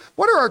Jonathan,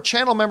 what are our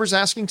channel members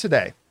asking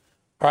today?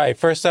 All right,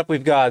 first up,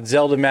 we've got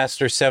Zelda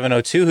Master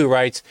 702 who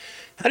writes,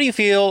 how do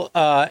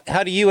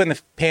you and the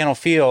panel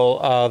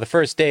feel the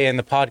first day in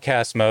the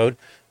podcast mode?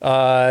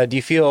 Do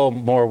you feel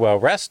more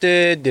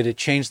well-rested? Did it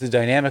change the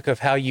dynamic of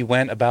how you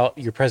went about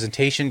your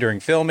presentation during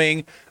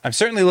filming? I'm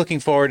certainly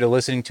looking forward to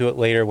listening to it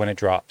later when it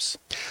drops.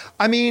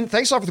 I mean,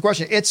 thanks a lot for the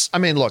question.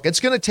 Look, it's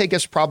going to take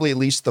us probably at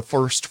least the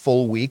first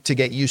full week to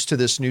get used to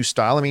this new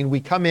style. I mean, we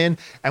come in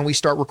and we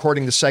start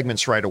recording the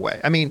segments right away.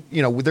 I mean,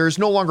 there's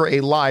no longer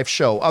a live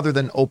show other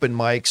than open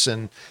mics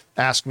and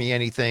Ask Me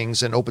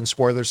Anythings and open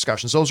spoiler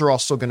discussions. Those are all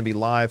still going to be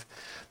live.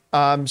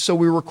 So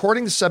we're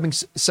recording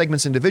the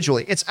segments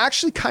individually. It's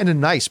actually kind of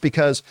nice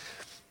because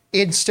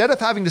instead of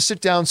having to sit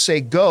down, say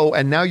go,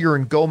 and now you're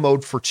in go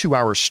mode for 2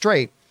 hours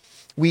straight,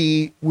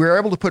 we're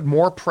able to put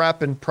more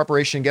prep and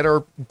preparation, get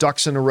our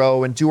ducks in a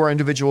row and do our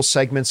individual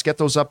segments, get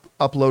those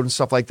upload and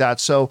stuff like that.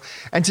 So,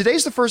 and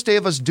today's the first day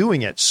of us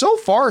doing it. So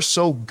far,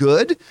 so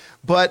good,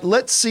 but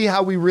let's see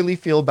how we really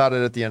feel about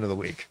it at the end of the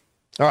week.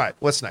 All right,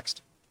 what's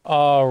next?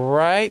 All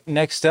right,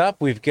 next up,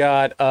 we've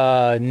got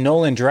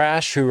Nolan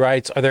Drash, who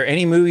writes, are there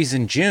any movies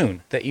in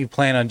June that you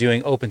plan on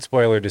doing open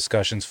spoiler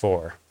discussions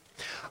for?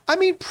 I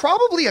mean,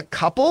 probably a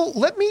couple.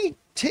 Let me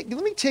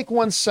take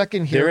 1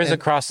 second here. There is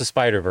Across the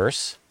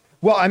Spider-Verse.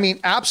 Well, I mean,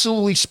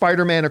 absolutely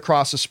Spider-Man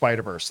Across the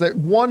Spider-Verse. That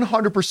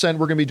 100%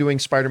 we're going to be doing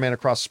Spider-Man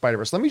Across the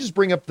Spider-Verse. Let me just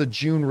bring up the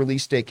June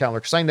release date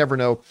calendar because I never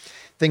know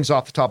things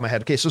off the top of my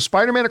head. Okay, so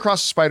Spider-Man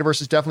Across the Spider-Verse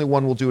is definitely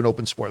one we'll do an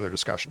open spoiler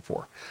discussion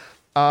for.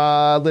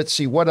 Let's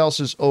see what else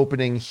is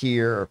opening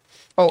here.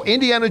 Oh,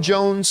 Indiana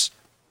Jones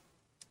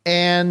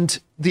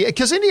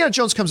because Indiana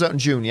Jones comes out in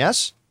June,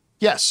 yes?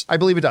 Yes, I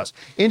believe it does.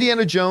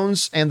 Indiana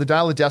Jones and the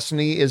Dial of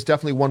Destiny is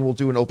definitely one we'll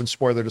do an open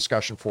spoiler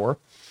discussion for.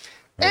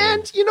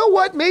 And you know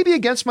what? Maybe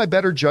against my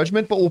better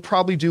judgment, but we'll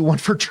probably do one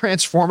for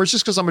Transformers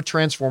just because I'm a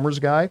Transformers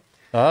guy.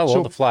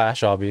 The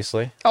Flash,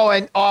 obviously. Oh,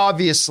 and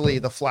obviously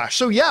the Flash.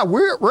 So yeah,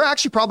 we're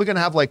actually probably going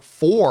to have like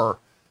 4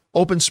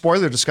 open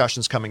spoiler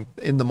discussions coming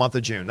in the month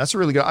of June. That's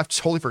really good. I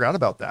totally forgot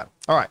about that.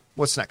 All right,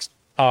 what's next?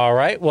 All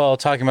right, well,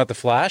 talking about The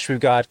Flash,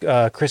 we've got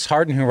Chris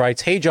Harden who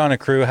writes, hey, John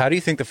and crew, how do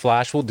you think The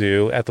Flash will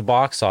do at the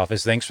box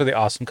office? Thanks for the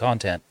awesome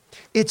content.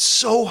 It's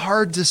so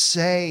hard to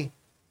say.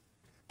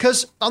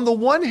 Because on the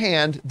one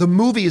hand, the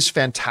movie is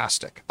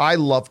fantastic. I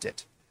loved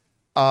it.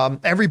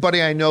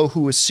 Everybody I know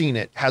who has seen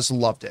it has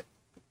loved it.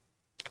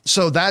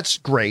 So that's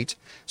great.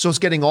 So it's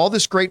getting all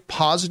this great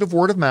positive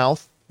word of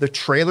mouth. The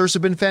trailers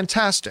have been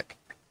fantastic.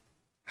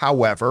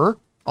 However,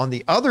 on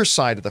the other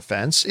side of the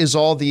fence is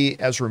all the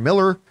Ezra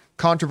Miller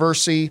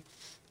controversy,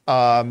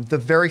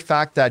 the very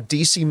fact that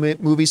DC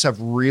movies have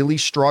really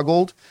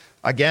struggled.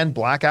 Again,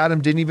 Black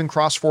Adam didn't even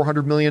cross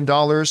 $400 million.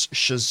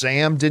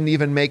 Shazam didn't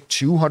even make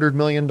 $200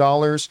 million.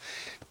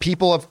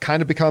 People have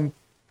kind of become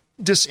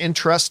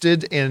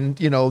disinterested in,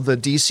 the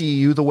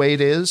DCU the way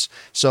it is.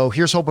 So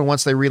here's hoping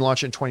once they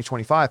relaunch it in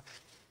 2025.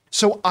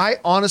 So I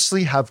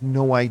honestly have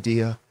no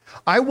idea.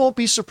 I won't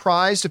be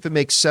surprised if it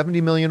makes 70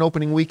 million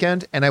opening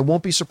weekend, and I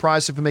won't be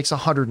surprised if it makes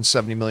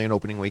 170 million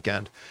opening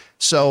weekend.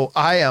 So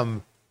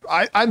I'm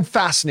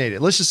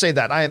fascinated. Let's just say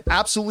that. I am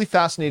absolutely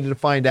fascinated to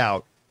find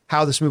out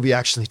how this movie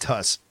actually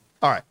does.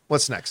 All right,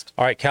 what's next?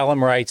 All right,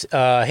 Callum writes,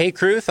 hey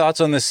crew, thoughts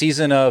on the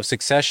season of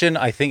Succession?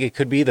 I think it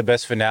could be the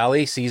best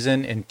finale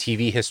season in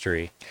TV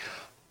history.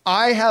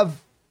 The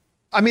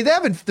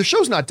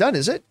show's not done,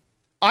 is it?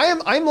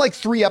 I'm like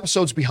 3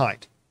 episodes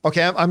behind.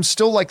 Okay, I'm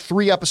still like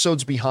 3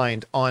 episodes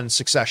behind on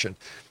Succession.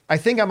 I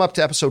think I'm up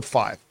to episode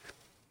 5.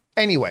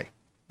 Anyway,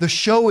 the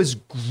show is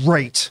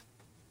great.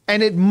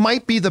 And it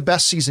might be the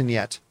best season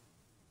yet.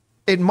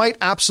 It might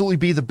absolutely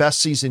be the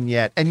best season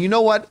yet. And you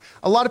know what?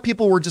 A lot of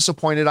people were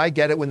disappointed. I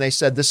get it when they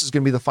said this is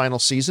going to be the final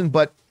season.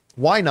 But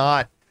Why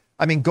not?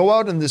 I mean, go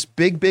out on this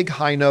big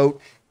high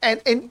note.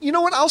 And you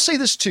know what? I'll say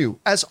this too.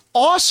 As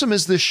awesome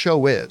as this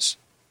show is,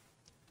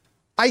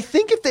 I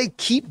think if they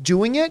keep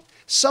doing it,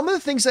 some of the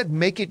things that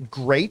make it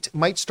great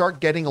might start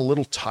getting a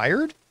little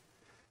tired.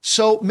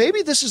 So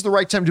maybe this is the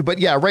right time to, but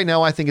yeah, right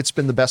now I think it's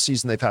been the best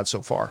season they've had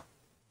so far.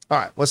 All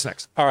right, what's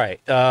next? All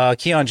right.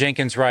 Keon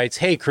Jenkins writes,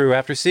 "Hey, crew,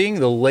 after seeing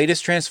the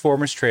latest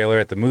Transformers trailer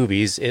at the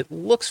movies, it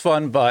looks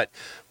fun, but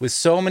with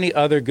so many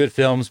other good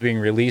films being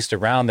released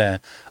around then,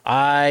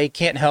 I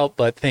can't help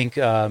but think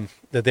that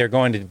they're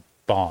going to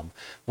bomb.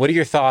 What are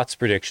your thoughts,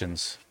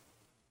 predictions?"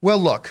 Well,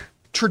 look,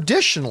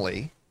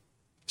 traditionally,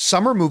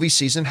 summer movie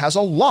season has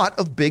a lot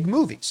of big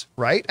movies,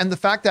 right? And the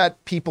fact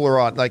that people are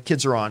on, like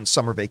kids are on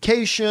summer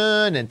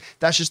vacation, and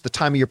that's just the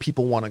time of year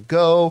people want to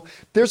go.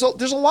 There's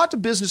a lot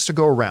of business to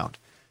go around.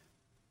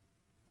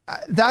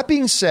 That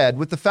being said,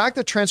 with the fact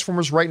that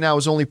Transformers right now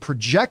is only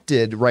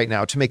projected right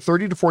now to make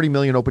 30 to 40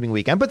 million opening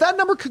weekend, but that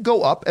number could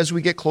go up as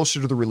we get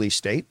closer to the release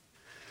date.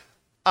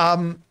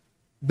 The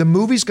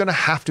movie's going to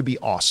have to be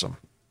awesome,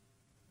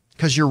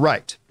 because you're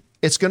right.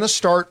 It's going to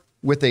start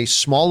with a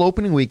small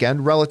opening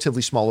weekend,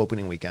 relatively small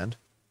opening weekend.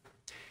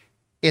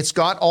 It's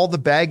got all the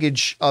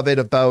baggage of it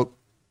about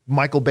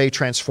Michael Bay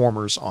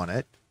Transformers on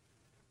it.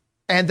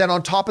 And then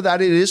on top of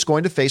that, it is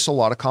going to face a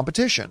lot of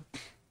competition.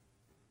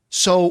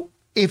 So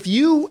if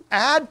you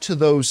add to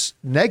those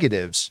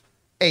negatives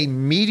a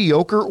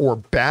mediocre or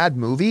bad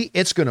movie,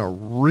 it's going to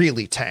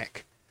really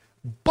tank.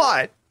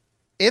 But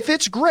if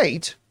it's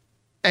great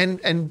and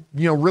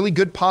you know, really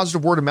good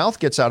positive word of mouth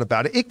gets out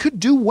about it, it could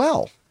do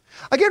well.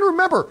 Again,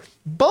 remember,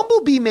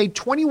 Bumblebee made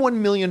 $21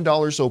 million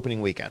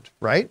opening weekend,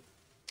 right?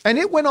 And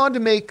it went on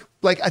to make,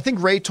 like, I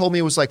think Ray told me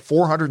it was like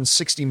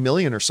 $460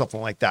 million or something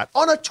like that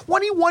on a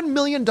 $21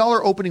 million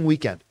opening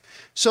weekend.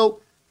 So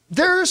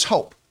there is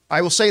hope.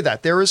 I will say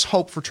that there is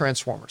hope for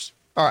Transformers.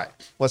 All right,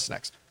 what's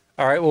next?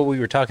 All right, well, we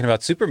were talking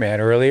about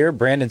Superman earlier.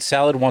 Brandon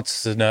Salad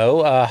wants to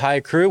know, hi,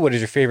 crew, what is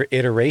your favorite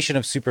iteration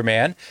of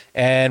Superman?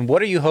 And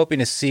what are you hoping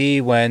to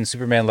see when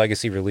Superman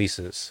Legacy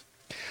releases?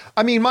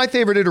 I mean, my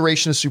favorite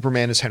iteration of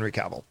Superman is Henry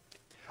Cavill.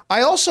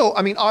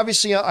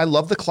 Obviously, I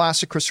love the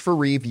classic Christopher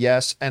Reeve,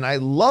 yes, and I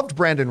loved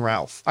Brandon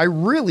Routh. I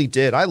really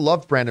did. I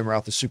loved Brandon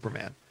Routh as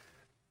Superman.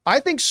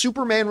 I think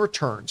Superman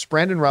Returns,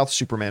 Brandon Routh's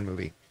Superman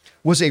movie,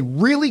 was a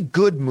really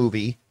good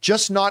movie,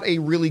 just not a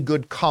really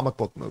good comic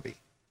book movie.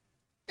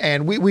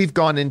 And we've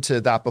gone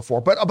into that before.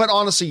 But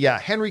honestly, yeah,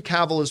 Henry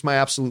Cavill is my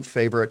absolute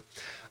favorite.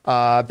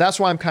 That's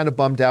why I'm kind of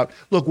bummed out.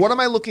 Look, what am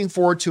I looking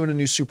forward to in a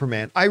new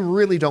Superman? I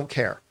really don't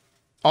care.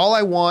 All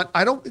I want,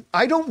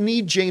 I don't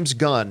need James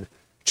Gunn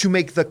to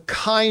make the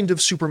kind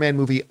of Superman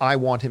movie I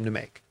want him to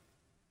make.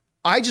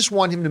 I just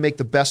want him to make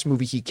the best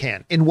movie he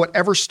can in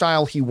whatever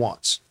style he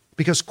wants,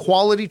 because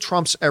quality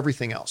trumps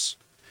everything else.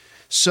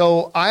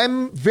 So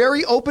I'm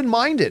very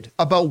open-minded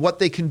about what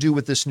they can do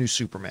with this new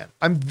Superman.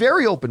 I'm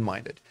very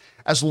open-minded.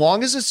 As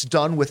long as it's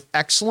done with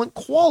excellent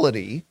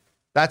quality,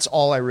 that's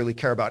all I really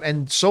care about.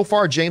 And so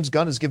far, James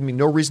Gunn has given me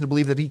no reason to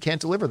believe that he can't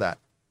deliver that.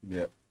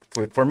 Yeah.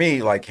 For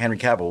me, like, Henry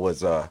Cavill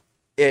was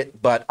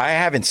it, but I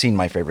haven't seen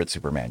my favorite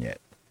Superman yet.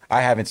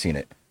 I haven't seen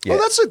it yet.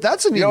 Oh,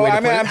 that's a neat way to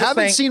put it. I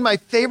haven't seen my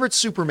favorite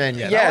Superman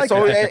yet. Yeah, like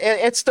so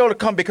it's still to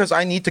come, because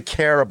I need to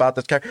care about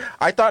this character.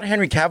 I thought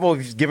Henry Cavill,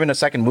 if he's given a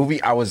second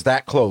movie, I was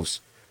that close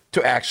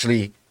to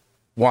actually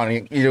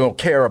wanting,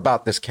 care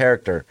about this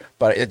character,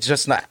 but it's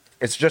just not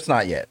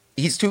yet.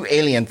 He's too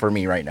alien for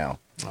me right now.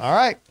 All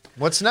right.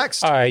 What's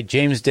next? All right.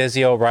 James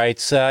Desio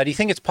writes, do you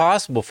think it's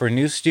possible for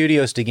new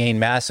studios to gain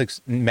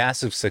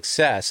massive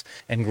success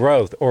and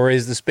growth, or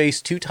is the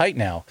space too tight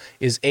now?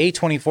 Is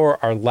A24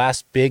 our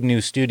last big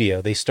new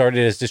studio? They started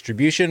as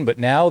distribution, but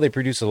now they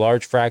produce a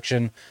large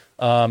fraction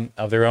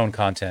of their own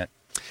content.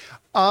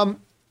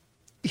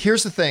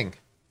 Here's the thing.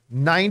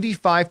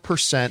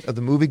 95% of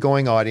the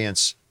movie-going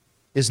audience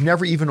is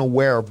never even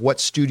aware of what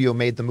studio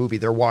made the movie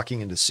they're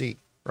walking in to see,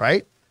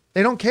 right?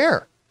 They don't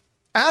care.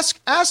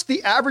 Ask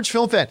the average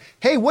film fan,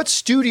 hey, what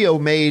studio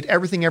made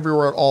Everything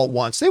Everywhere All at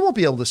Once? They won't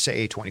be able to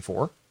say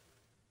A24.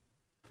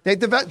 They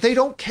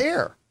don't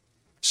care.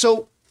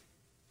 So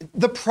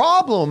the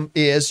problem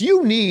is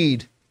you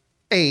need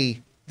the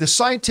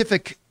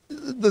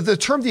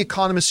term the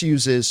economists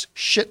use is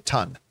shit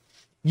ton.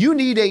 You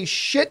need a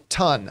shit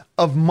ton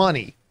of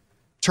money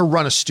to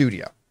run a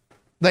studio,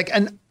 like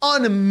an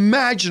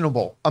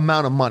unimaginable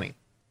amount of money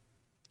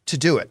to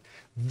do it.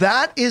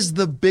 That is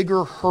the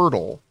bigger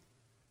hurdle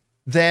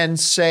than,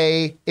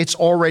 say, it's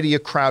already a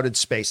crowded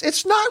space.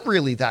 It's not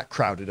really that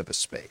crowded of a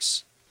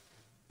space.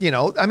 I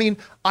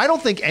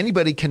don't think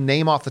anybody can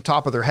name off the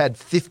top of their head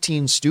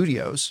 15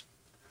 studios.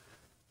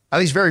 At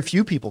least very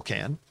few people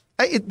can.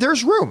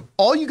 There's room.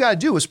 All you got to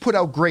do is put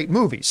out great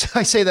movies.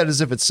 I say that as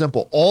if it's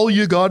simple. All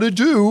you got to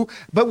do,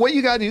 but what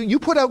you got to do, you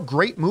put out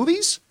great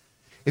movies.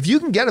 If you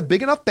can get a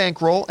big enough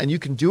bankroll and you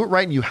can do it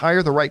right and you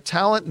hire the right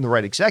talent and the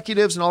right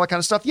executives and all that kind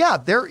of stuff, yeah,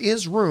 there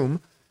is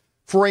room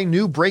for a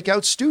new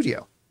breakout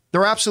studio.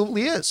 There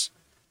absolutely is.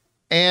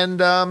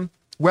 And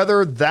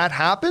whether that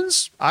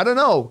happens, I don't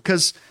know.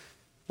 Because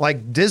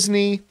like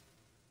Disney,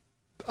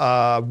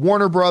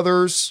 Warner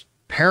Brothers,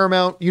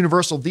 Paramount,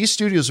 Universal. These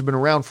studios have been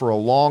around for a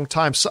long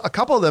time. So a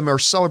couple of them are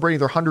celebrating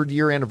their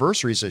 100-year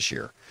anniversaries this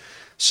year.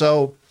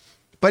 So,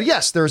 but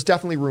yes, there's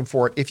definitely room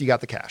for it if you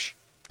got the cash.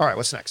 All right,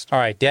 what's next? All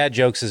right, Dad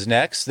Jokes is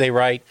next. They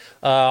write,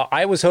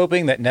 I was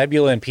hoping that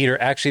Nebula and Peter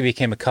actually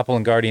became a couple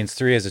in Guardians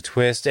 3 as a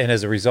twist and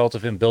as a result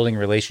of him building a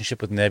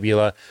relationship with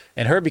Nebula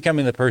and her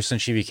becoming the person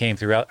she became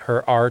throughout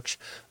her arc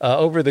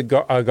over the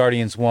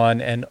Guardians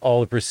 1 and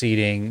all the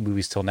preceding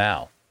movies till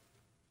now.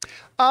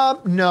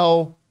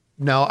 No,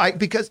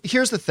 because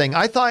here's the thing.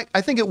 I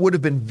think it would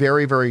have been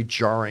very, very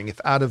jarring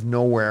if out of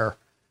nowhere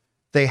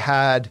they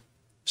had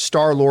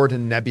Star-Lord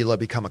and Nebula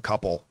become a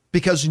couple,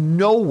 because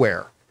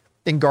nowhere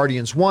in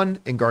Guardians 1,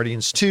 in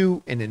Guardians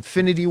 2, in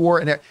Infinity War,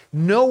 and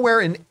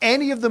nowhere in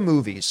any of the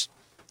movies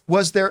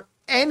was there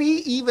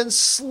any even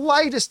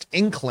slightest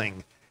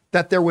inkling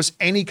that there was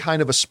any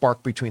kind of a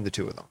spark between the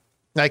two of them.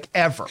 Like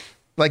ever.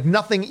 Like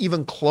nothing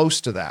even close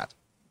to that.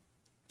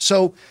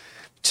 So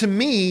to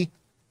me,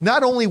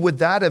 not only would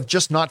that have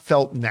just not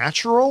felt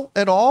natural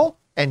at all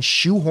and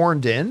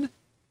shoehorned in,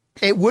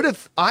 it would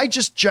have, I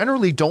just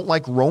generally don't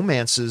like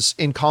romances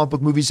in comic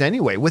book movies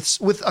anyway,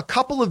 with a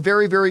couple of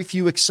very, very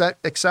few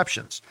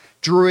exceptions.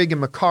 Druig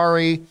and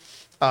Makari,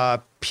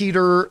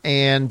 Peter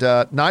and,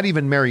 not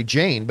even Mary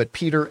Jane, but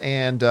Peter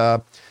and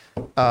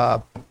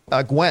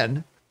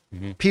Gwen,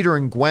 Peter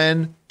and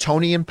Gwen,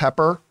 Tony and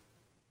Pepper.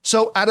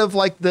 So out of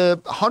like the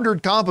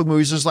 100 comic book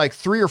movies, there's like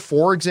 3 or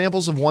 4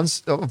 examples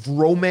of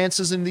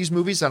romances in these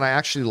movies that I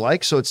actually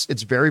like. So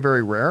it's very,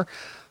 very rare.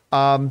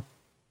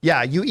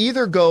 Yeah, you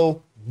either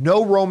go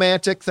no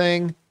romantic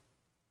thing,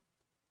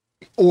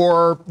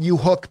 or you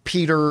hook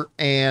Peter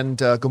and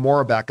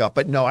Gamora back up.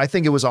 But no, I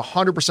think it was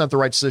 100% the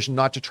right decision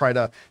not to try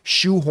to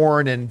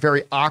shoehorn and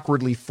very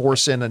awkwardly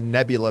force in a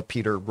Nebula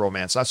Peter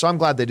romance. So I'm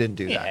glad they didn't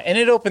do that. And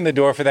it opened the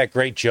door for that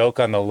great joke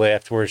on the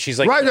lift where she's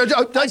like, right,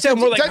 I said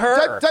more like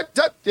her.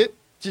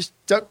 Just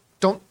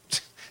don't.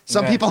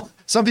 Some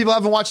people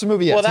haven't watched the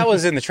movie yet. Well, that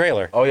was in the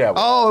trailer. Oh, yeah.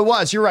 Oh, it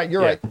was. You're right.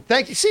 You're right.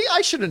 Thank you. See,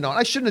 I should have known.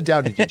 I shouldn't have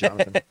doubted you,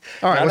 Jonathan.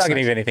 All right. I'm not going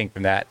to give anything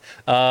from that.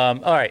 All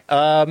right.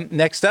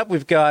 Next up,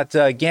 we've got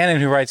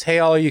Gannon, who writes, hey,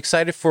 all, are you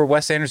excited for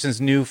Wes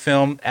Anderson's new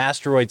film,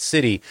 Asteroid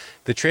City?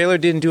 The trailer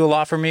didn't do a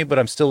lot for me, but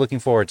I'm still looking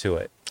forward to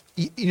it.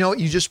 You know what?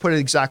 You just put it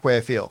the exact way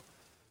I feel.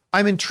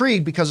 I'm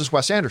intrigued because it's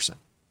Wes Anderson.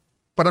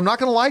 But I'm not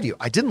going to lie to you.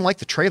 I didn't like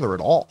the trailer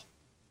at all.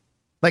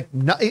 Like,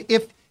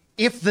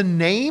 if the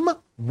name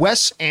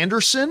Wes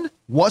Anderson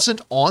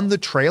wasn't on the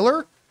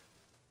trailer,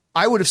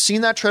 I would have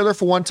seen that trailer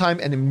for one time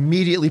and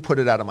immediately put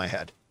it out of my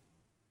head.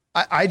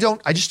 I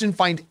just didn't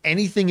find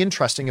anything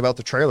interesting about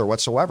the trailer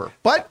whatsoever.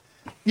 But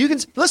you can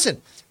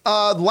listen.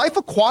 Life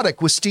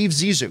Aquatic with Steve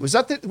Zissou. Was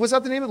that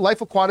the name of it?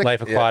 Life Aquatic?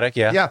 Life Aquatic,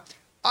 yeah. Yeah.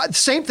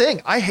 Same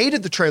thing. I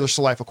hated the trailers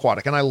to Life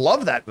Aquatic, and I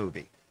love that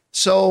movie.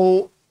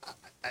 So,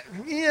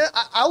 yeah,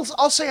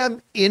 I'll say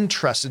I'm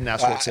interested in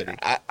Asteroid City.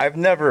 I've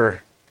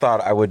never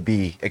thought I would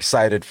be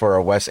excited for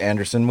a Wes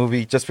Anderson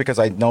movie just because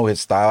I know his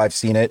style. I've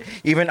seen it.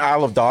 Even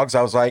Isle of Dogs,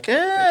 I was like,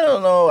 I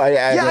don't know.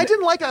 I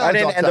didn't like Isle of Dogs. I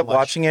didn't end up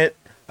watching it.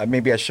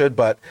 Maybe I should,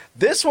 but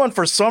this one,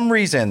 for some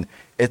reason,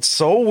 it's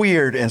so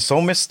weird and so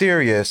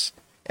mysterious.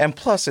 And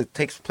plus, it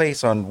takes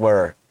place on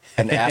where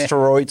an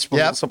asteroid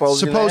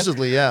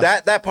supposedly. Yeah.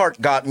 That part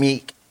got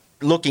me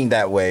looking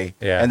that way.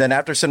 Yeah. And then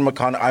after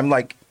CinemaCon, I'm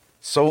like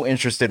so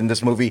interested in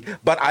this movie,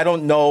 but I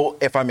don't know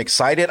if I'm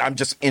excited. I'm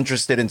just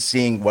interested in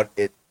seeing what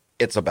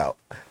it's about.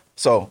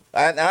 So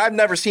I've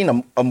never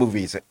seen a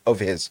movie of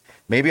his.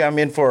 Maybe I'm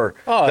in for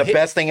the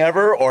best thing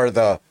ever or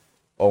the,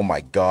 oh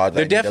my God.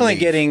 They're definitely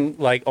getting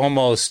like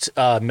almost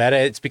meta.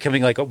 It's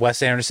becoming like a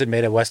Wes Anderson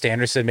made a Wes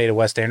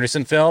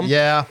Anderson film.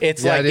 Yeah.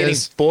 It's like getting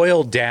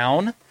boiled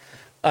down.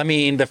 I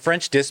mean, The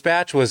French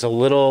Dispatch was a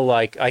little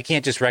like, I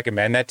can't just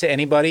recommend that to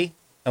anybody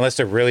unless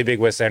they're really big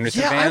Wes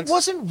Anderson fans. I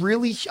wasn't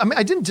really,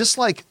 I didn't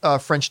dislike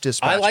French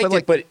Dispatch. I liked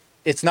it, but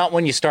it's not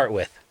one you start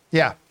with.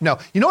 Yeah, no.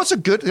 You know what's a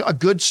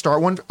good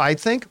start one, I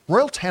think?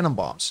 Royal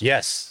Tenenbaums.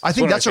 Yes. I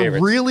think that's a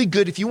really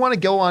good, if you want to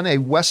go on a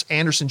Wes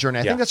Anderson journey,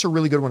 I think that's a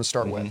really good one to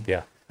start with.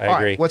 Yeah, I All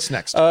agree. Right, what's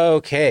next?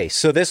 Okay,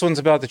 so this one's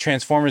about the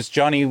Transformers.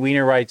 Johnny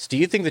Wiener writes, do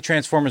you think the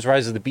Transformers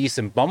Rise of the Beast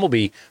and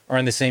Bumblebee are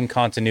in the same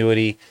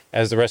continuity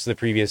as the rest of the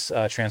previous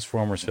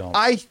Transformers films?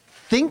 I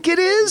think it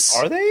is.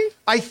 Are they?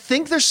 I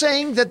think they're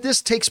saying that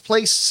this takes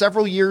place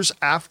several years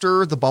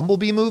after the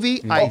Bumblebee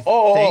movie.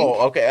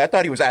 Okay. I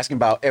thought he was asking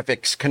about if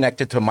it's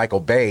connected to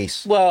Michael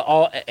Bay's.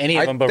 Well, any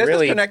of them, but this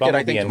really is connected,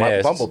 Bumblebee I think,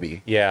 to Bumblebee.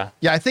 Yeah.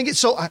 Yeah, I think it's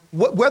so.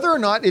 Whether or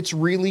not it's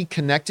really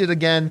connected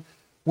again,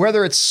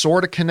 whether it's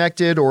sort of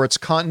connected or it's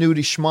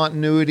continuity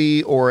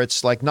schmontinuity or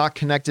it's like not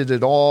connected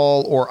at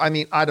all, or I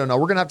mean, I don't know.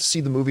 We're gonna have to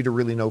see the movie to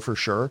really know for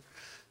sure.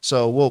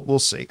 So we'll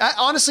see.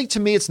 Honestly, to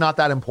me, it's not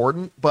that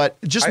important,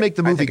 but just make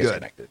the movie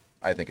good.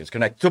 I think it's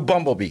connected to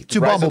Bumblebee. To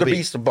Rise Bumblebee. of the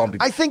Beast to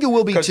Bumblebee. I think it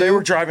will be too. Because they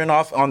were driving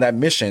off on that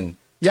mission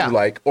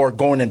Yeah. or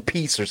going in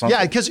peace or something.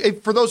 Yeah, because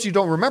for those who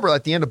don't remember,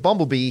 at the end of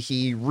Bumblebee,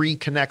 he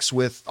reconnects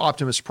with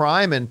Optimus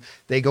Prime and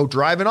they go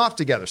driving off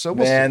together. So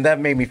Man, that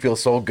made me feel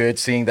so good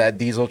seeing that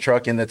diesel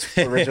truck in its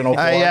original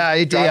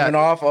form. Driving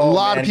off. A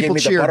lot of people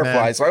cheered,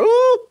 butterflies. man. Like,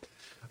 ooh.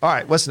 All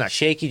right, what's next?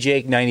 Shaky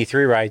Jake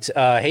 93 writes,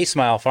 hey,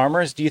 Smile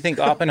Farmers, do you think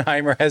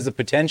Oppenheimer has the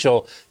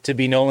potential to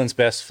be Nolan's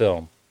best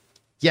film?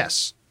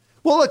 Yes.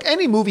 Well, look,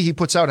 any movie he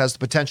puts out has the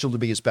potential to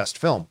be his best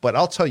film, but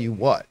I'll tell you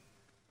what.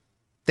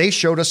 They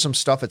showed us some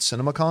stuff at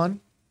CinemaCon.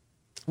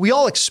 We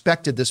all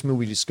expected this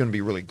movie was going to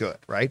be really good,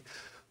 right?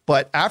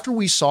 But after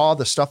we saw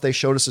the stuff they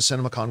showed us at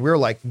CinemaCon, we were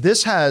like,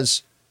 this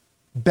has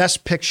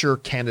Best Picture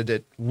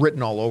candidate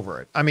written all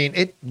over it. I mean,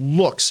 it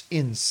looks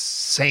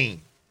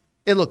insane.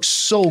 It looks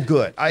so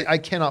good. I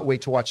cannot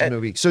wait to watch the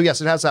movie. So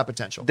yes, it has that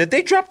potential. Did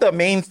they drop the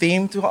main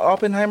theme to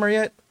Oppenheimer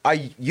yet?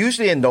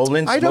 Usually in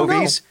Nolan's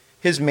movies,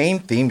 his main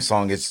theme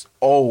song is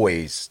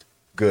always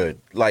good.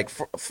 Like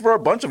for a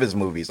bunch of his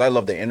movies. I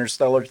love the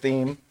Interstellar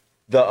theme.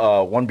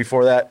 The one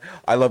before that.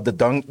 I love the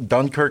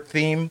Dunkirk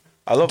theme.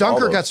 I love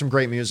Dunkirk got some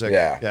great music.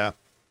 Yeah.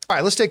 All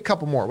right, let's take a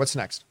couple more. What's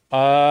next?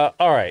 All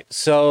right.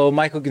 So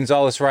Michael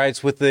Gonzalez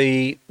writes, with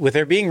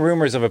there being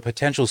rumors of a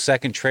potential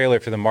second trailer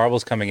for the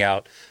Marvels coming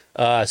out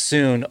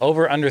soon,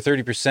 over under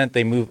 30%,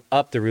 they move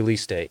up the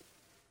release date.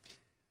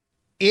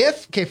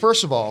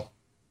 First of all,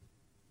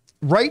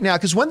 right now,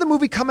 because when the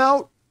movie come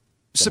out,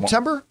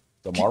 September?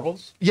 The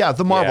Marvels? Yeah,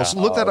 the Marvels.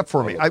 Yeah. Look that up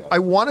for me. I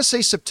want to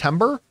say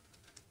September,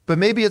 but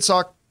maybe it's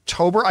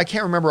October. I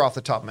can't remember off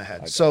the top of my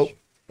head.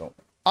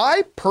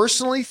 I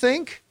personally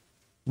think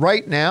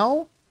right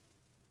now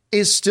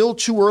is still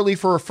too early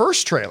for a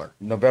first trailer.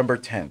 November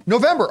 10th.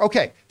 November.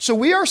 Okay. So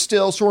we're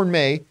in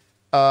May,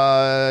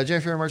 January,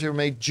 February, March, April,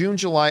 May, June,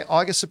 July,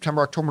 August,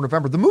 September, October,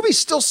 November. The movie's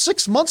still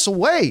 6 months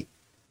away.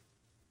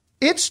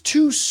 It's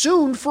too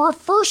soon for a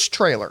first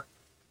trailer.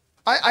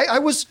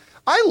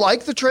 I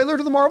like the trailer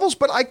to the Marvels,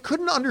 but I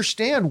couldn't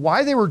understand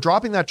why they were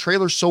dropping that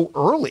trailer so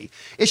early.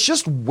 It's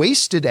just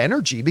wasted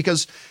energy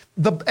because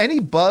any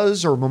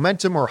buzz or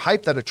momentum or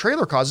hype that a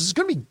trailer causes is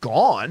going to be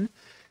gone.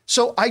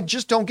 So I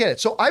just don't get it.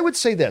 So I would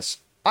say this.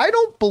 I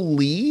don't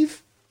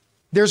believe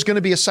there's going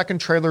to be a second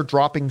trailer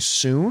dropping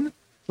soon,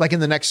 like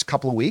in the next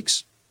couple of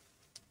weeks.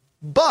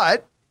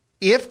 But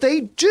if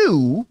they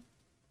do,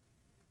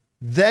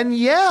 then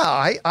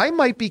yeah, I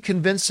might be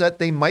convinced that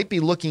they might be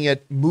looking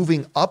at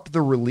moving up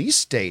the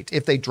release date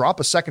if they drop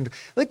a second.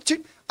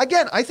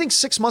 Again, I think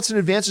 6 months in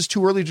advance is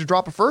too early to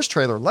drop a first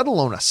trailer, let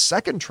alone a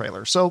second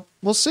trailer. So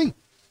we'll see.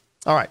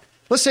 All right,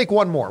 let's take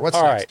one more. What's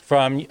next? All right,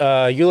 from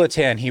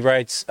Yulatan, he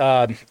writes,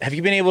 have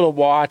you been able to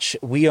watch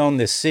We Own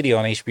This City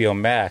on HBO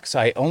Max?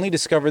 I only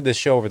discovered this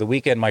show over the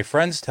weekend. My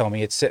friends tell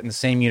me it's set in the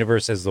same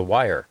universe as The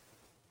Wire.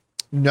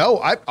 No,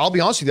 I'll be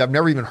honest with you. I've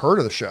never even heard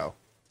of the show.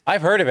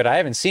 I've heard of it. I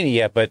haven't seen it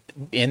yet, but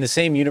in the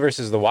same universe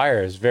as The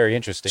Wire is very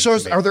interesting. So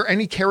are there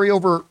any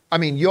carryover? I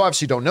mean, you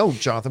obviously don't know,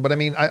 Jonathan, but I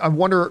mean, I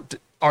wonder,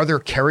 are there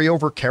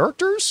carryover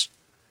characters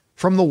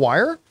from The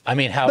Wire? I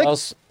mean, how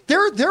else?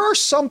 There are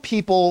some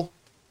people,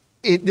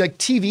 like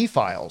TV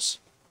files,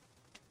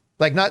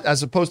 like not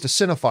as opposed to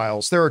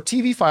cinephiles. There are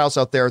TV files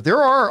out there.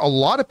 There are a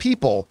lot of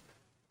people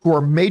who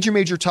are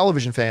major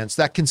television fans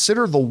that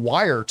consider The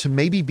Wire to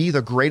maybe be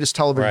the greatest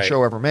television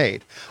show ever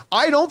made.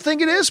 I don't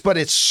think it is, but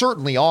it's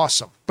certainly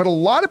awesome. But a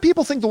lot of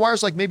people think The Wire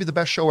is like maybe the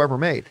best show ever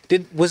made.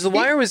 Was The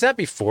Wire, was that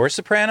before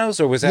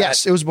Sopranos or was that?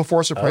 Yes, it was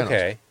before Sopranos.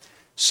 Okay.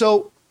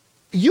 So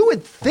you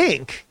would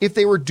think if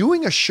they were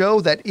doing a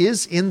show that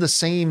is in the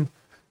same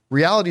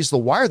reality as The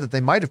Wire that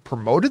they might have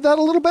promoted that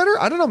a little better.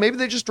 I don't know. Maybe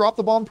they just dropped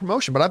the ball in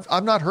promotion, but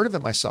I've not heard of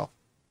it myself.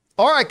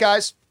 All right,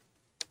 guys.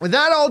 With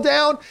that all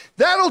down,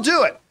 that'll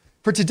do it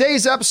for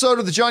today's episode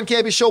of the John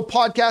Campea Show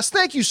podcast.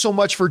 Thank you so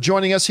much for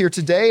joining us here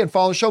today and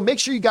following the show. Make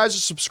sure you guys are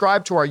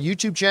subscribed to our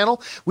YouTube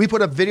channel. We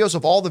put up videos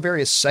of all the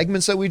various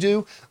segments that we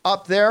do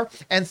up there.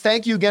 And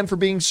thank you again for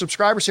being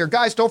subscribers here.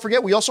 Guys, don't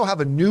forget, we also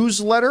have a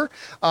newsletter.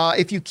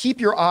 If you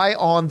keep your eye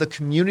on the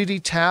community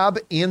tab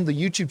in the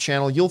YouTube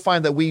channel, you'll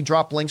find that we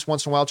drop links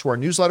once in a while to our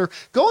newsletter.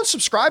 Go and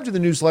subscribe to the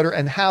newsletter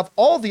and have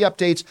all the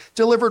updates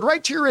delivered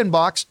right to your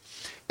inbox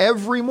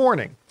every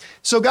morning.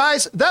 So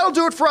guys, that'll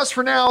do it for us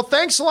for now.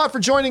 Thanks a lot for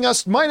joining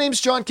us. My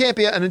name's John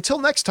Campea, and until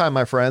next time,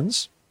 my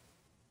friends,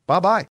 bye-bye.